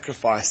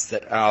self-sacrifice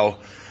that our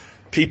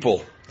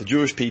people, the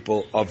Jewish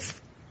people of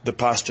the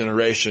past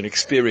generation,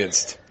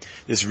 experienced.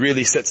 This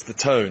really sets the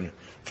tone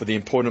for the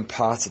important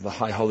parts of the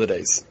high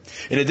holidays.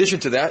 In addition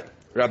to that,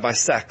 Rabbi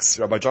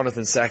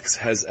Jonathan Sacks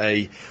has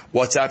a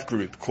WhatsApp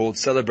group called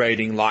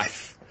Celebrating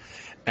Life,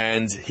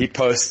 and he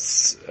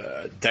posts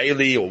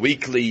daily or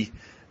weekly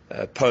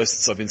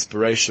posts of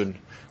inspiration,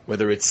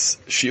 whether it's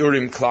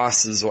shiurim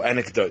classes or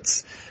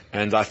anecdotes.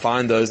 And I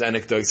find those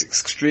anecdotes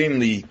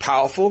extremely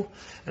powerful,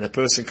 and a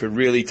person could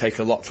really take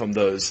a lot from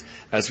those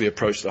as we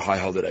approach the high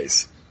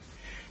holidays.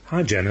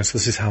 Hi Janice,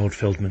 this is Howard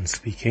Feldman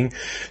speaking.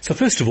 So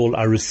first of all,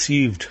 I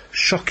received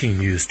shocking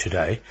news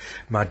today.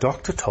 My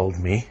doctor told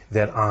me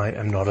that I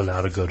am not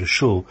allowed to go to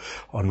shul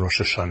on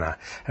Rosh Hashanah.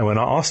 And when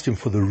I asked him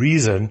for the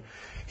reason,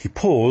 he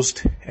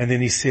paused and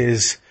then he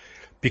says,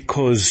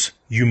 because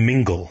you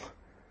mingle.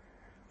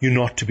 You're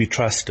not to be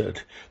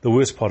trusted. The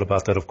worst part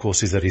about that, of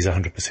course, is that he's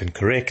 100%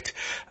 correct.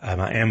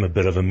 I am a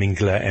bit of a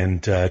mingler,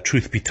 and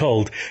truth be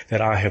told, that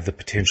I have the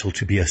potential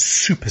to be a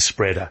super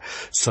spreader.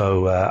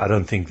 So I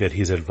don't think that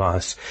his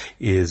advice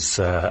is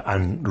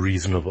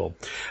unreasonable.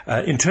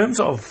 In terms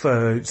of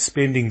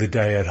spending the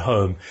day at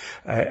home,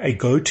 a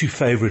go-to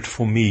favorite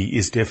for me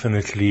is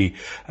definitely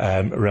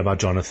Rabbi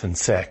Jonathan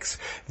Sacks.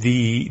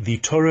 The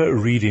Torah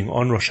reading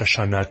on Rosh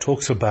Hashanah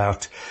talks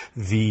about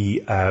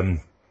the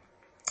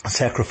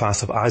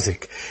sacrifice of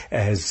Isaac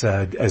as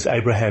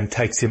Abraham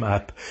takes him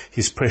up,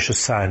 his precious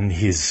son,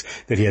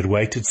 that he had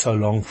waited so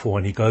long for,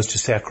 and he goes to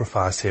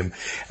sacrifice him.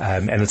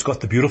 And it's got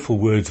the beautiful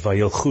words,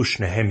 Vayilchu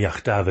shnehem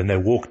yachdav, and they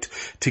walked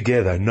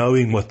together,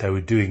 knowing what they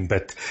were doing,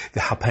 but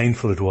how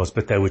painful it was,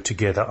 but they were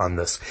together on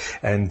this.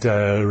 And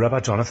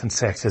Rabbi Jonathan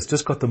Sacks has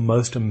just got the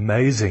most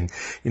amazing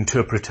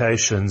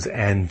interpretations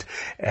and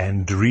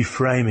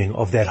reframing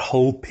of that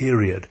whole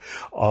period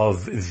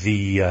of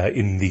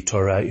in the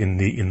Torah,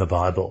 in the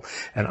Bible.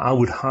 And I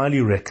would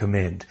highly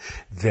recommend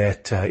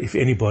that if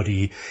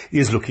anybody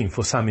is looking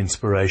for some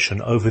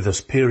inspiration over this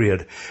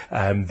period,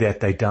 that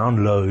they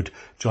download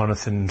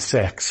Jonathan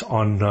Sacks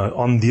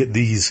on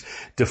these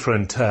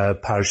different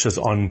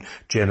parashas on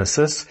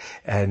Genesis,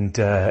 and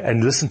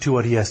listen to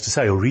what he has to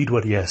say, or read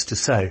what he has to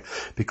say,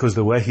 because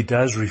the way he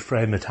does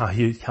reframe it,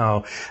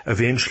 how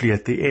eventually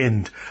at the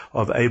end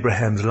of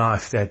Abraham's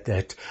life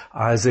that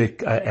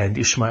Isaac and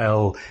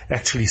Ishmael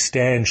actually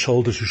stand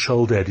shoulder to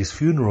shoulder at his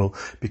funeral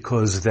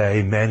because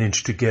they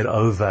managed to get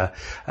over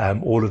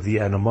all of the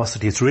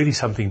animosity. It's really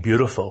something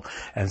beautiful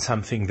and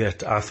something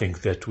that I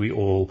think that we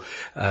all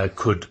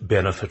could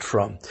benefit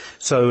from.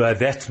 So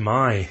that's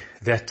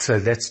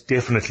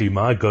definitely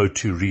my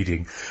go-to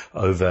reading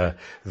over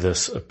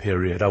this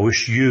period. I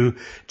wish you,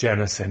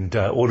 Janice, and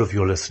all of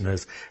your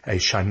listeners a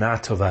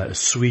Shana Tova, a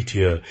sweet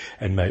year,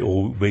 and may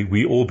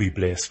we all be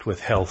blessed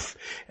with health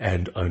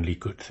and only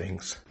good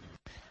things.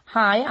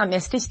 Hi, I'm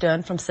Esty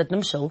Stern from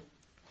Sydenham Shul.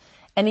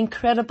 An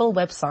incredible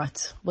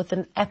website with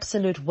an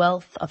absolute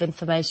wealth of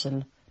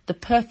information. The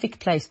perfect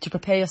place to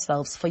prepare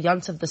yourselves for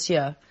Yom Tov this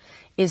year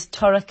is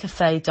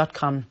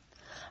torahcafe.com.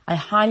 I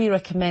highly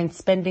recommend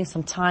spending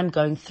some time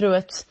going through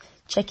it,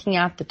 checking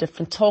out the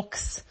different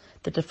talks,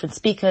 the different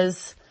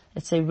speakers.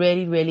 It's a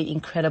really, really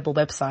incredible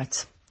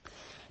website.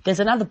 There's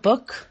another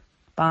book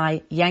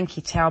by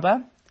Yankee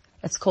Tauber.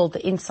 It's called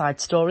The Inside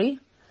Story.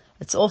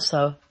 It's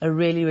also a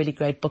really, really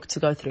great book to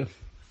go through.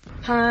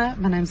 Hi,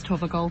 my name's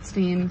Tova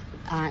Goldstein.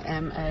 I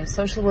am a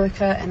social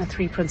worker and a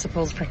 3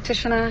 principles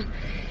practitioner.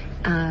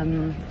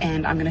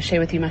 And I'm going to share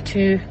with you my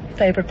 2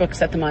 favorite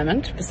books at the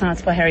moment,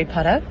 besides for Harry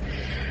Potter,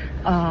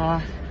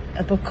 are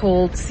a book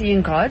called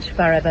Seeing God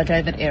by Rabbi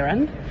David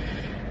Aaron.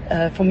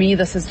 For me,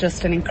 this is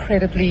just an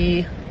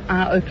incredibly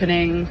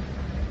eye-opening,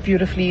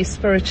 beautifully,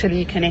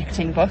 spiritually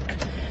connecting book,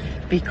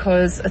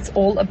 because it's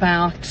all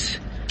about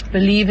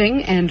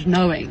believing and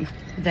knowing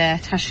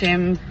that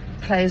Hashem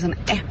plays an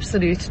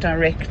absolute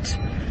direct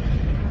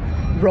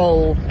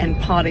role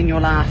and part in your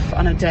life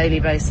on a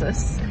daily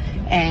basis.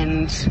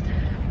 And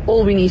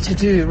all we need to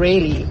do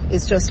really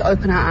is just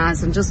open our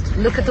eyes and just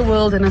look at the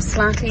world in a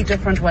slightly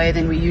different way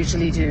than we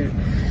usually do.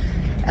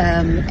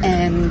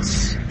 And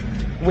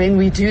when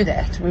we do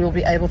that, we will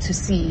be able to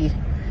see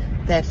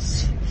that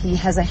He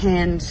has a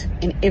hand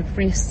in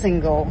every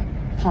single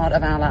part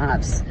of our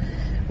lives.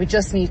 We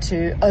just need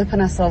to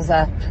open ourselves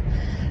up,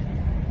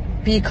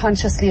 be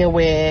consciously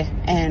aware,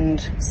 and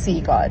see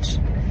God.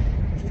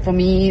 For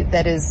me,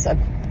 that is a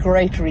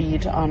great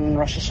read on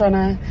Rosh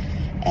Hashanah,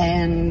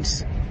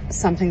 and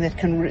something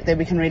that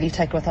we can really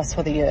take with us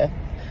for the year.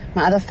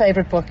 My other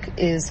favorite book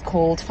is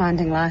called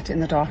Finding Light in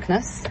the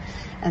Darkness,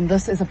 and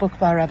this is a book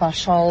by Rabbi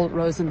Shaul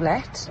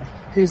Rosenblatt,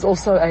 who's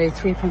also a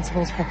 3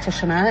 principles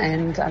practitioner,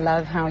 and I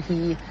love how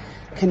he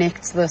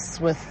connects this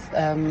with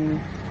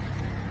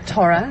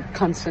Torah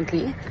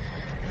constantly.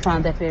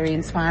 Found that very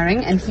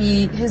inspiring. And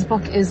his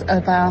book is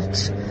about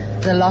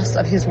the loss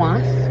of his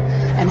wife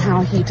and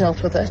how he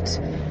dealt with it.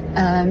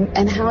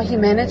 and how he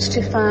managed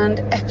to find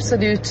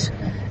absolute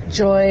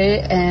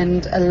joy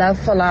and a love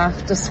for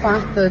life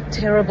despite the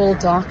terrible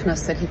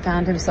darkness that he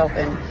found himself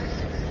in.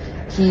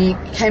 He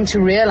came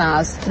to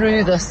realize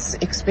through this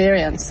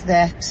experience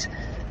that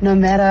no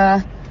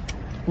matter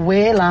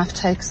where life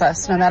takes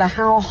us, no matter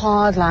how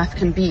hard life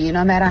can be,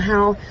 no matter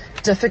how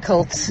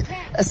difficult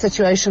a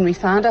situation we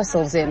find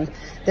ourselves in,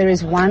 there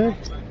is one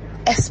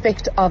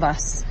aspect of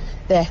us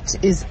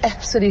that is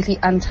absolutely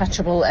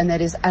untouchable and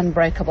that is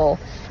unbreakable,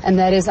 and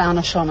that is our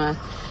neshama.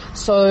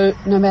 So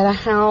no matter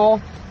how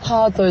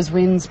hard those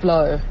winds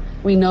blow,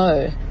 we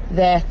know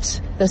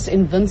that this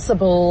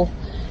invincible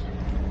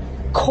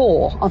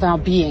core of our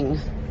being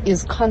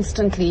is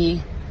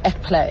constantly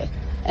at play.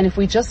 And if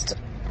we just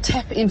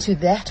tap into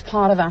that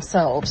part of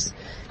ourselves,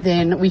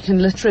 then we can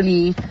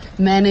literally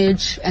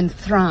manage and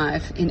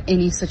thrive in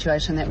any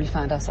situation that we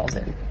find ourselves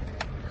in.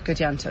 Good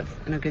Yantiv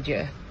and a good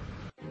year.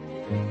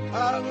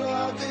 I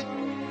love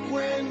it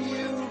when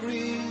you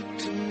read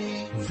to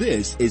me.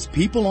 This is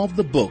People of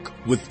the Book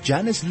with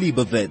Janice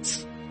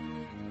Liebowitz.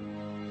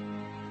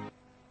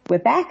 We're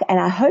back, and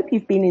I hope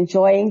you've been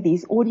enjoying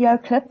these audio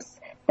clips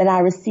that I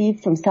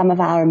received from some of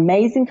our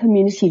amazing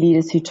community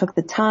leaders who took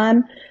the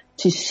time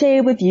to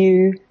share with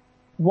you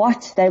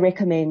what they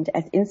recommend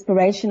as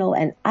inspirational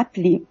and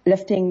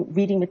uplifting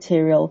reading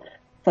material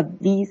for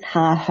these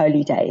high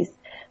holy days.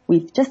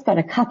 We've just got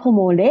a couple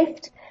more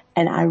left,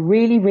 and I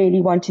really,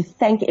 really want to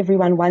thank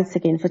everyone once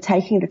again for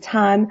taking the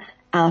time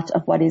out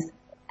of what is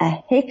a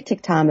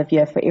hectic time of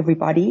year for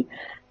everybody.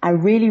 I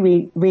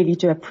really, really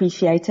do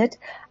appreciate it.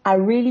 I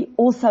really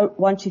also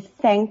want to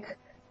thank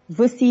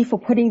Vusi for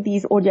putting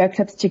these audio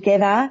clips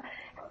together.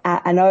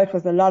 I know it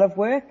was a lot of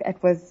work. It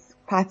was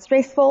quite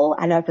stressful.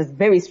 I know it was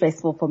very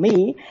stressful for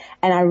me.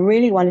 And I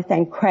really want to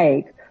thank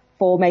Craig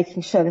for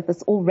making sure that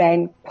this all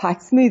ran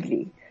quite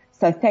smoothly.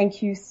 So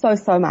thank you so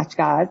much,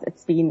 guys.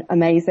 It's been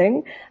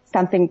amazing.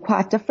 Something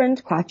quite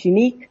different, quite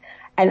unique.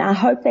 And I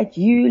hope that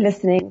you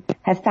listening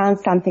have found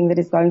something that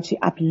is going to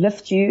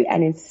uplift you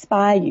and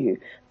inspire you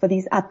for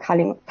these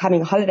upcoming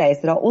holidays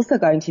that are also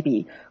going to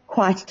be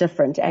quite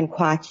different and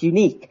quite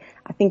unique.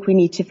 I think we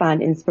need to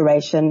find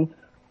inspiration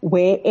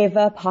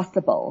wherever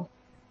possible.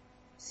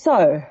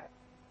 So,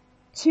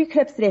 2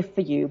 clips left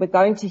for you. We're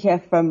going to hear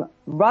from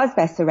Roz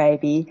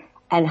Basarabi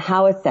and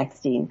Howard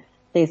Saxton.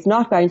 There's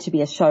not going to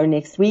be a show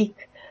next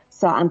week,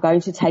 so I'm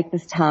going to take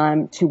this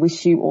time to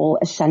wish you all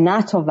a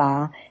Shana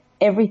Tova,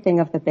 everything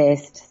of the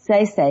best.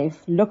 Stay safe,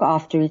 look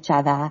after each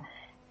other,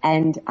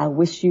 and I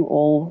wish you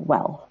all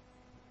well.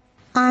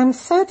 I'm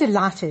so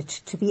delighted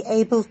to be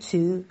able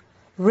to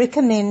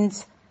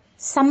recommend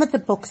some of the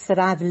books that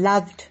I've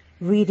loved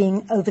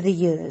reading over the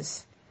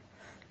years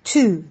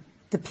to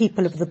the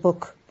people of the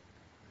book,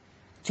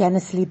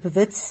 Janice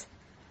Liebowitz,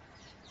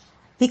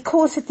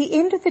 because at the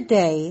end of the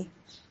day,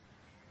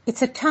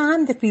 it's a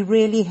time that we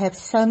really have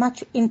so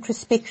much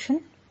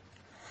introspection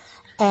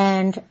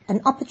and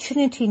an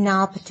opportunity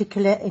now,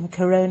 particularly in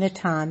Corona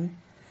time,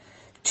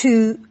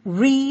 to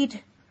read,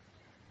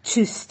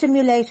 to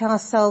stimulate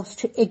ourselves,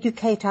 to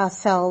educate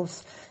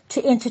ourselves,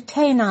 to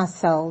entertain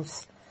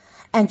ourselves,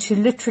 and to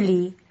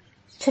literally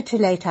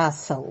titillate our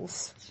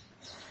souls.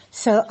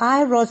 So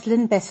I,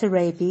 Rosalind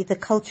Basarabi, the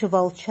Culture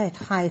Vulture at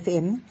High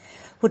FM,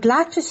 would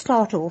like to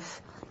start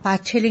off by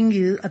telling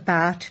you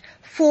about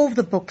 4 of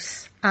the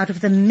books out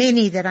of the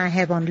many that I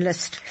have on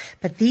list.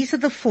 But these are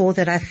the 4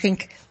 that I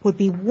think would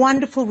be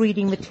wonderful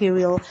reading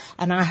material,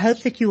 and I hope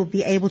that you will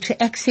be able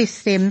to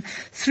access them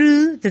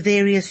through the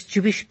various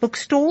Jewish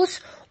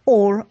bookstores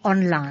or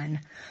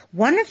online.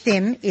 One of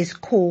them is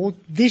called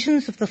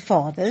Visions of the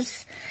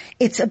Fathers.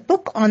 It's a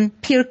book on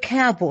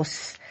Pirkei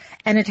Avos,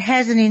 and it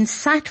has an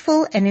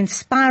insightful and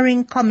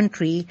inspiring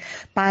commentary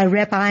by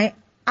Rabbi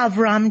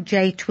Avram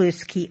J.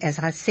 Twersky, as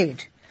I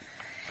said.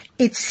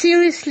 It's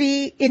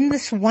seriously, in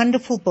this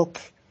wonderful book,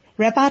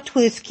 Rabbi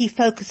Twersky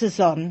focuses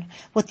on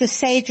what the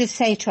sages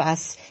say to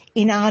us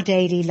in our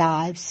daily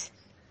lives.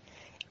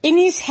 In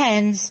his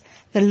hands,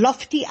 the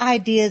lofty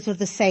ideas of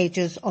the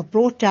sages are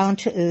brought down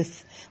to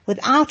earth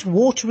without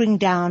watering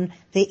down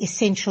their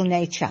essential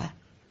nature.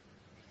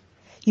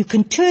 You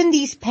can turn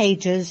these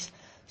pages,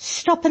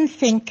 stop and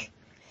think,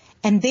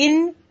 and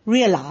then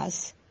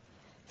realize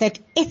that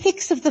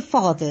ethics of the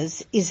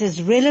fathers is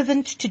as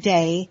relevant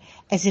today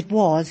as it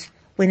was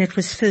when it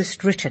was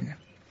first written.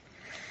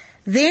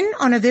 Then,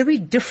 on a very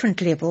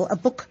different level, a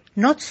book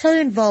not so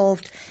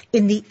involved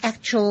in the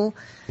actual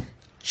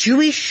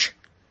Jewish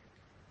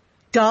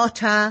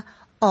data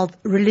of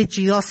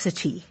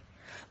religiosity,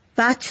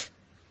 but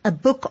a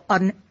book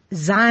on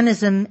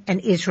Zionism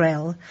and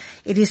Israel.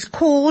 It is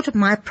called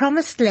My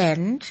Promised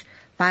Land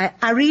by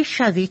Ari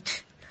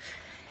Shavit,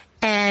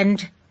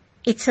 and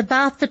it's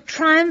about the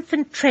triumph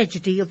and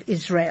tragedy of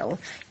Israel.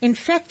 In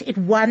fact, it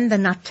won the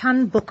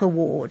Natan Book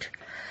Award.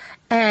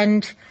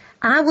 And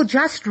I will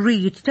just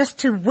read, just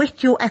to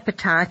whet your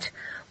appetite,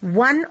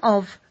 one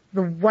of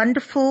the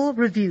wonderful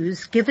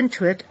reviews given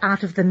to it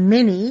out of the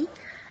many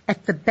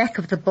at the back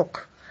of the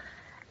book.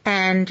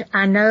 And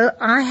I know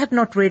I have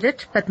not read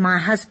it, but my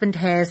husband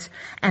has,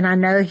 and I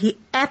know he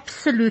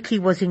absolutely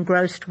was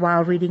engrossed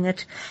while reading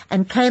it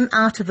and came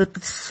out of it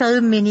with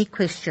so many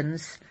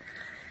questions.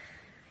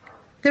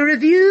 The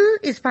review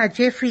is by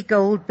Jeffrey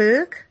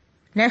Goldberg,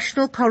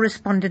 national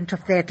correspondent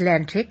of The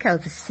Atlantic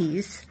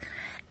overseas,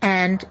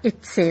 and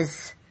it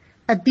says,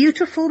 a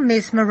beautiful,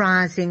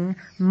 mesmerizing,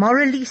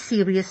 morally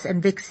serious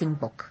and vexing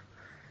book.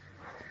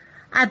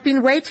 I've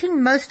been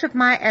waiting most of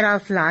my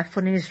adult life for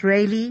an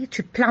Israeli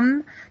to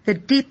plumb the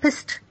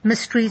deepest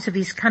mysteries of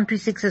his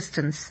country's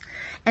existence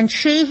and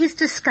share his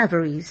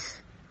discoveries.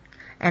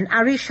 And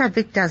Ari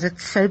Shavik does it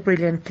so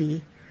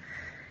brilliantly.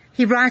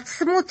 He writes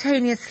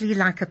simultaneously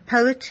like a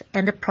poet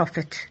and a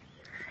prophet.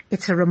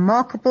 It's a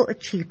remarkable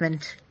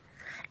achievement,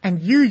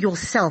 and you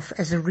yourself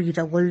as a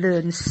reader will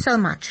learn so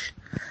much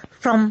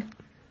from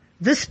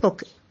this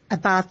book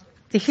about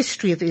the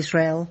history of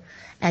Israel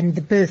and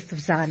the birth of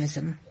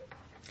Zionism.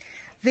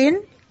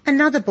 Then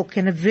another book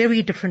in a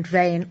very different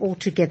vein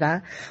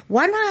altogether,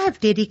 one I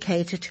have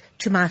dedicated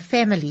to my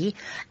family,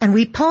 and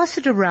we pass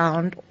it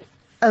around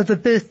over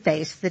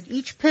birthdays so that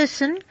each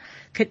person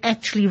can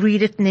actually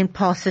read it and then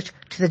pass it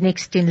to the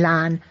next in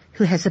line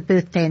who has a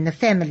birthday in the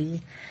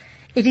family.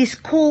 It is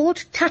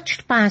called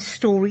Touched by a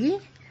Story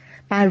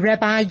by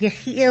Rabbi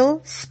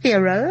Yechiel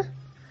Spero.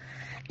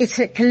 It's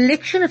a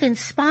collection of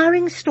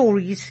inspiring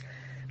stories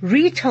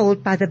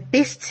retold by the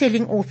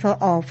best-selling author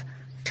of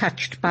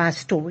Touched by a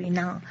Story.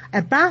 Now,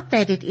 about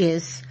that it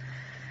is,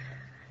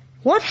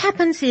 what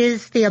happens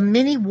is there are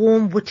many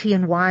warm, witty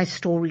and wise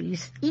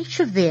stories.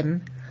 Each of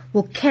them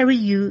will carry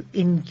you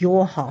in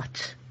your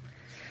heart.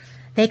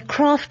 They're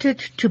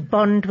crafted to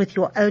bond with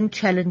your own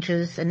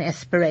challenges and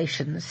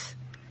aspirations,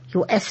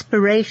 your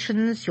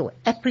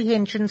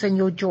apprehensions and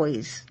your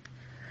joys.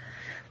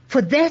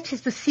 For that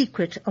is the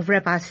secret of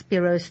Rabbi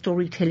Spero's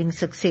storytelling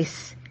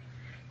success.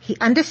 He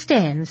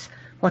understands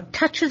what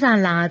touches our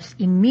lives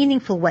in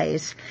meaningful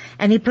ways,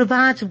 and he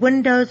provides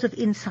windows of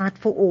insight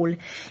for all.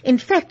 In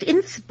fact, in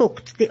this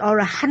book, there are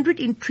 100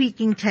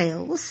 intriguing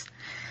tales,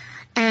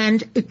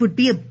 and it would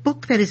be a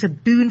book that is a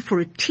boon for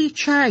a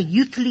teacher, a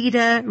youth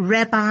leader,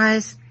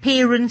 rabbis,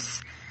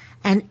 parents,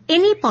 and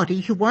anybody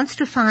who wants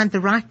to find the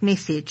right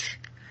message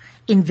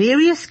in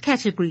various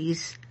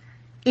categories,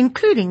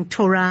 including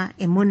Torah,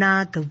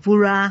 Emunah,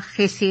 Gevurah,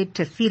 Chesed,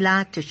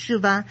 Tefillah,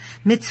 Teshuvah,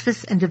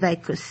 Mitzvahs, and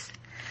Devekus.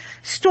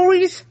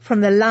 Stories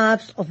from the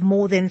lives of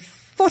more than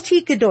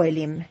 40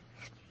 Gedolim.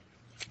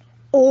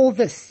 All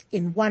this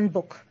in one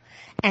book.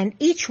 And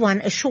each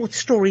one a short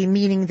story,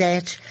 meaning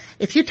that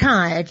if you're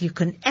tired, you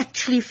can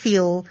actually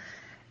feel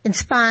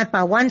inspired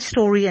by one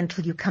story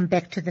until you come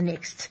back to the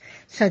next.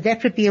 So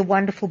that would be a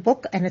wonderful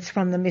book, and it's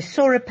from the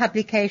Mesora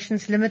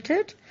Publications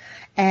Limited,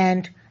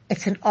 and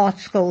it's an Art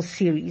Scroll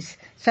series.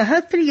 So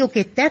hopefully you'll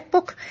get that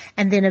book,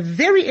 and then a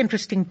very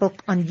interesting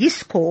book on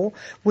Yizkor,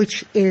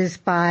 which is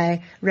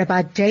by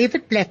Rabbi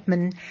David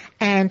Blackman,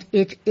 and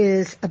it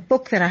is a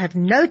book that I have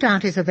no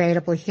doubt is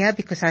available here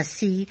because I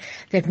see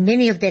that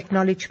many of the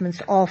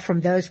acknowledgements are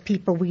from those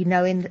people we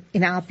know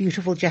in our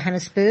beautiful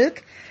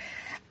Johannesburg.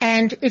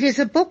 And it is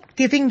a book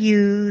giving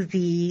you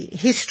the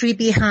history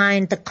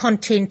behind the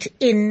content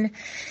in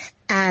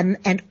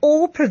and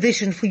all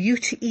provision for you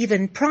to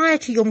even, prior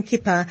to Yom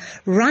Kippur,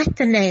 write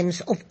the names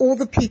of all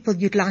the people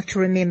you'd like to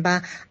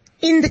remember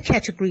in the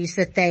categories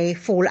that they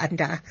fall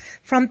under,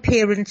 from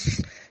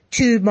parents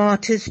to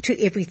martyrs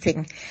to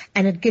everything.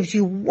 And it gives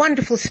you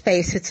wonderful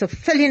space. It's a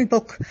fill-in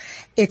book.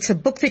 It's a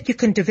book that you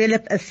can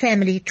develop a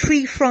family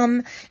tree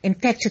from. In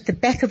fact, at the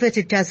back of it,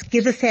 it does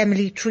give a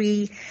family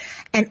tree,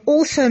 and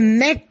also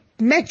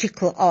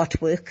magical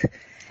artwork,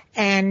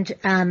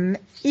 and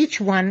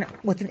each one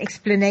with an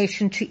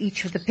explanation to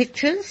each of the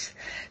pictures.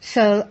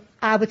 So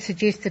I would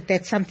suggest that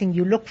that's something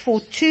you look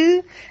for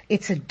too.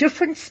 It's a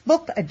different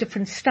book, a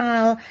different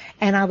style,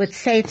 and I would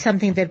say it's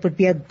something that would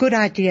be a good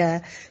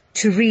idea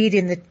to read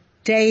in the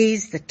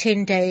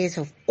 10 days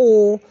of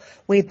awe,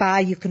 whereby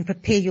you can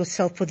prepare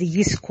yourself for the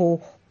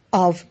Yizkor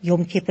of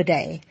Yom Kippur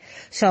Day.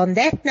 So on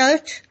that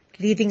note,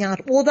 leaving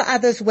out all the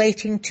others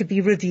waiting to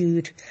be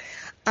reviewed,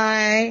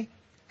 I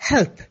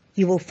hope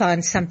you will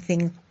find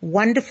something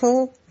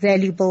wonderful,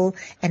 valuable,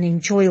 and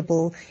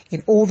enjoyable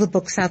in all the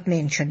books I've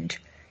mentioned.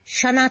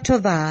 Shana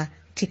Tova,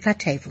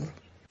 Tikatevu.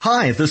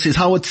 Hi, this is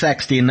Howard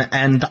Saxton,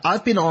 and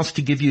I've been asked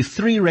to give you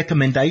 3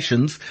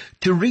 recommendations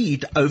to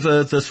read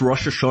over this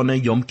Rosh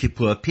Hashanah Yom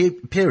Kippur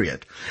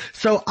period.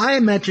 So I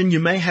imagine you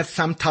may have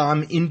some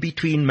time in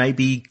between,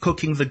 maybe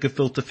cooking the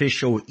gefilte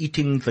fish or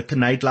eating the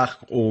kneidlach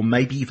or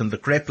maybe even the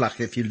kreplach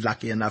if you're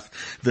lucky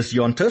enough this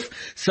yontif.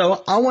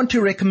 So I want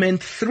to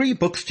recommend 3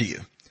 books to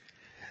you.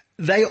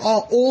 They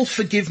are all,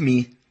 forgive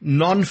me,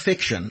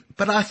 non-fiction,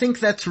 but I think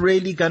that's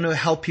really going to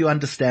help you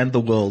understand the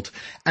world.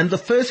 And the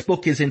first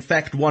book is in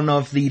fact one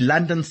of the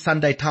London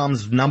Sunday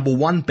Times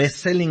 #1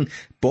 best-selling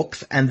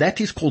books, and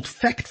that is called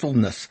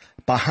Factfulness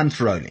by Hans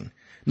Rowling.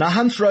 Now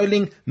Hans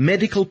Rowling,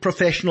 medical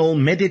professional,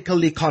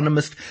 medical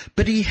economist,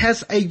 but he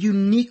has a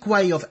unique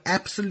way of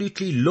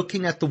absolutely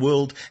looking at the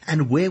world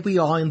and where we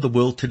are in the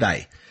world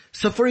today.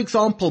 So for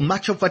example,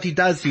 much of what he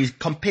does is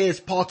compares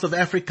parts of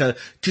Africa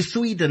to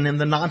Sweden in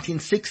the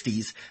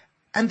 1960s,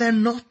 and they're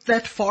not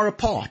that far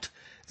apart.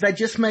 They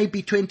just may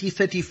be 20,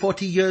 30,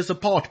 40 years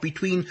apart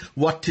between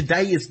what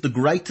today is the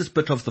greatest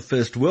bit of the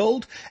first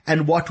world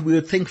and what we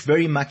would think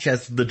very much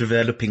as the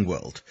developing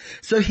world.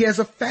 So he has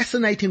a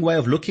fascinating way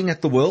of looking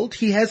at the world.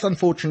 He has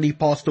unfortunately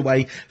passed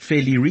away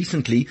fairly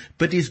recently,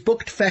 but his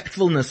book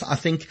Factfulness, I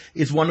think,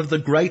 is one of the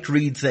great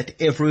reads that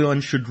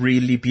everyone should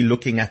really be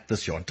looking at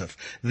this Yontif.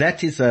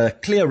 That is a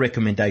clear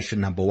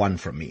recommendation, number one,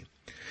 from me.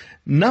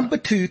 Number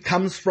two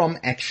comes from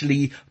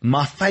actually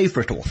my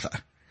favorite author,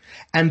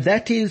 and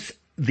that is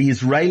the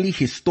Israeli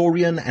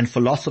historian and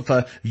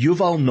philosopher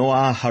Yuval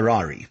Noah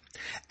Harari.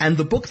 And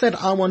the book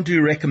that I want to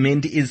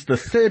recommend is the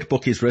third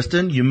book he's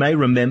written. You may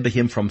remember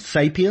him from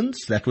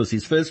Sapiens, that was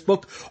his first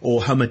book,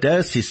 or Homo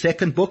Deus, his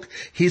second book.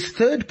 His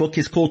third book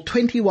is called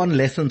 21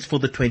 Lessons for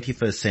the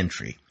 21st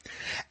Century.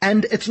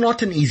 And it's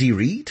not an easy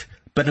read,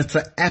 but it's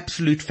an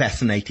absolute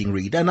fascinating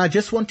read. And I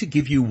just want to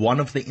give you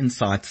one of the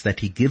insights that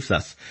he gives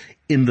us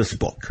in this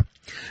book.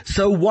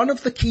 So one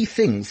of the key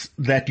things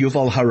that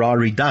Yuval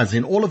Harari does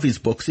in all of his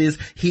books is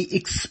he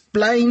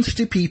explains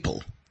to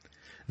people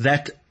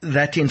that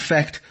in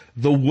fact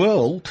the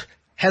world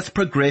has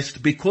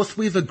progressed because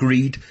we've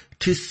agreed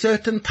to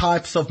certain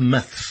types of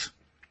myths.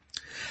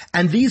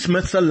 And these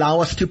myths allow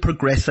us to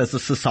progress as a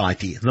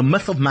society. The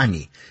myth of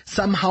money,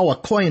 somehow a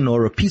coin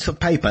or a piece of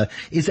paper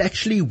is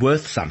actually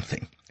worth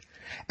something.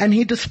 And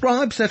he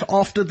describes that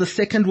after the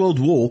Second World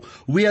War,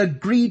 we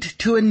agreed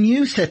to a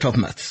new set of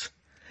myths.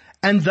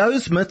 And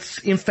those myths,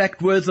 in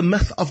fact, were the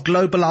myth of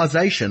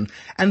globalization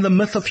and the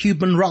myth of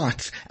human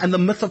rights and the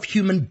myth of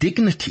human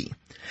dignity.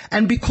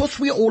 And because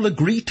we all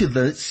agreed to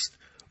this,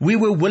 we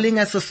were willing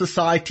as a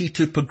society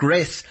to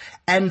progress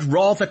and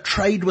rather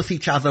trade with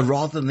each other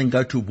rather than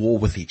go to war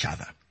with each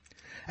other.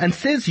 And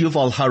says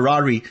Yuval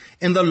Harari,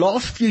 in the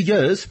last few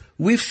years,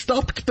 we've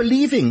stopped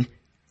believing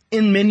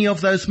in many of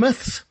those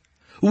myths.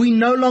 We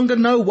no longer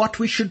know what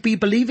we should be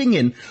believing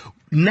in.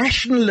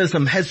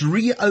 Nationalism has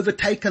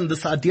overtaken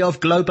this idea of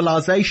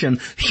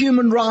globalization.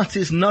 Human rights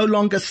is no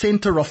longer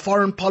center of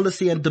foreign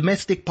policy and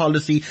domestic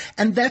policy.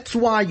 And that's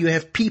why you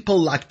have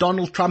people like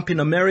Donald Trump in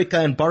America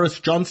and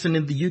Boris Johnson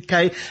in the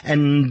UK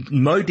and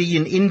Modi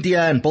in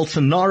India and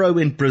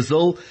Bolsonaro in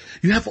Brazil.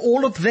 You have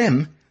all of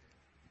them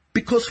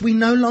because we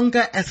no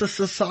longer as a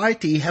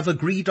society have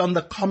agreed on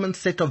the common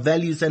set of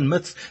values and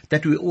myths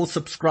that we all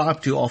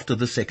subscribed to after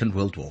the Second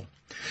World War.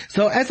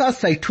 So as I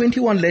say,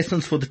 21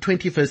 Lessons for the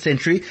 21st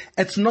Century,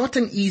 it's not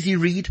an easy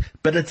read,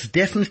 but it's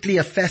definitely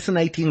a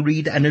fascinating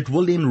read, and it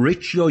will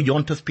enrich your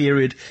Yontif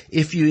period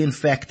if you in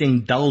fact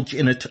indulge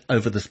in it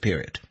over this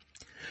period.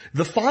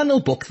 The final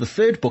book, the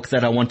third book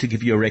that I want to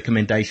give you a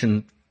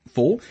recommendation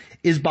for,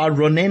 is by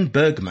Ronen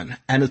Bergman,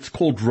 and it's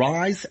called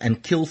Rise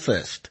and Kill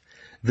First: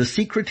 The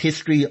Secret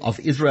History of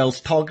Israel's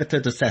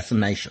Targeted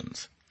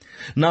Assassinations.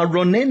 Now,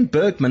 Ronen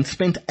Bergman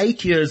spent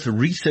 8 years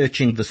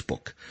researching this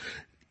book.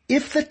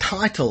 If the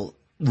title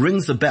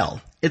rings a bell,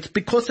 it's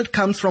because it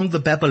comes from the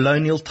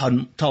Babylonian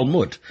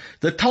Talmud.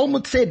 The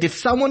Talmud said, if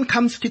someone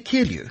comes to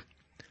kill you,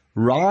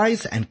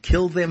 rise and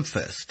kill them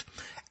first.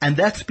 And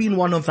that's been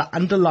one of the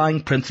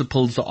underlying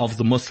principles of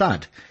the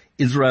Mossad,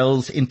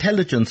 Israel's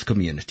intelligence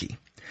community.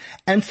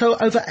 And so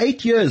over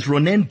 8 years,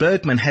 Ronen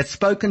Bergman has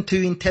spoken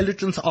to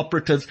intelligence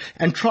operatives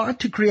and tried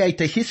to create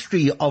a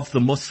history of the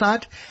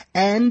Mossad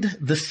and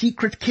the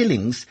secret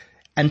killings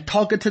and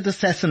targeted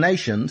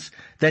assassinations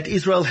that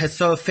Israel has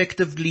so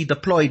effectively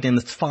deployed in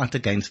its fight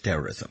against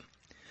terrorism.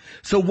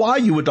 So why,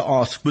 you would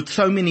ask, would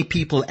so many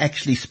people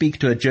actually speak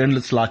to a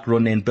journalist like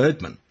Ronen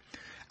Bergman?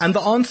 And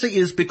the answer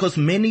is because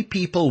many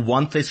people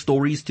want their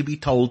stories to be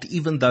told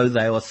even though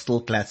they are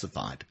still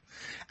classified.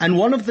 And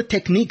one of the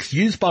techniques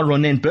used by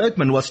Ronen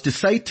Bergman was to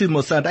say to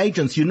Mossad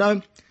agents, you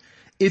know,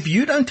 if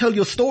you don't tell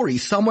your story,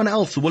 someone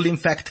else will in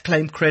fact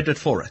claim credit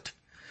for it.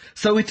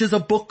 So it is a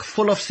book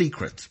full of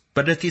secrets,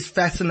 but it is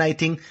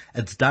fascinating.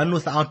 It's done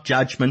without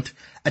judgment.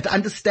 It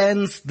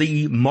understands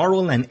the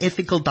moral and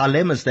ethical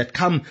dilemmas that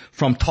come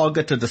from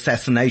targeted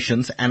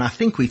assassinations. And I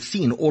think we've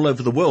seen all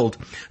over the world,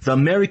 the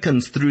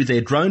Americans through their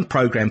drone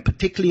program,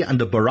 particularly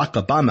under Barack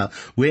Obama,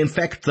 were in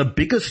fact the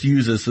biggest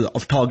users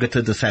of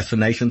targeted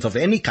assassinations of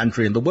any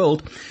country in the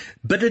world.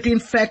 But it in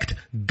fact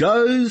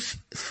goes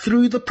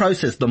through the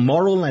process, the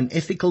moral and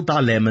ethical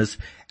dilemmas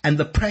and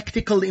the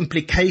practical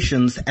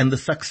implications and the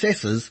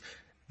successes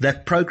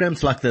that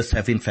programs like this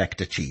have in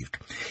fact achieved.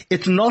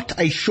 It's not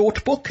a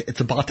short book. It's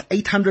about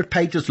 800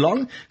 pages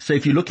long. So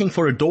if you're looking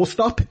for a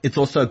doorstop, it's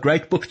also a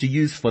great book to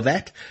use for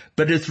that.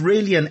 But it's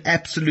really an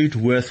absolute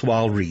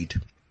worthwhile read.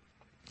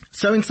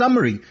 So in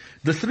summary,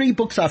 the 3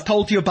 books I've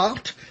told you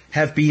about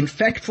have been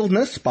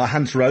Factfulness by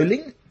Hans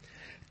Rowling,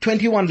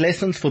 21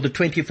 Lessons for the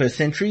 21st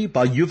Century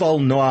by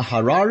Yuval Noah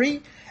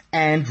Harari,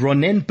 and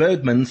Ronen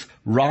Bergman's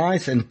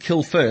Rise and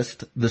Kill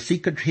First: The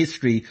Secret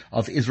History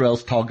of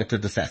Israel's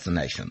Targeted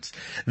Assassinations.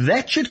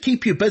 That should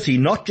keep you busy,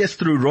 not just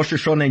through Rosh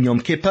Hashanah and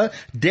Yom Kippur,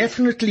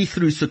 definitely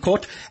through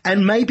Sukkot,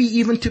 and maybe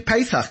even to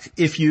Pesach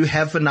if you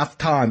have enough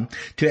time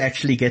to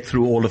actually get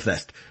through all of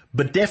this.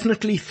 But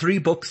definitely 3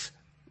 books,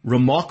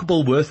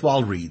 remarkable,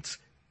 worthwhile reads.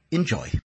 Enjoy.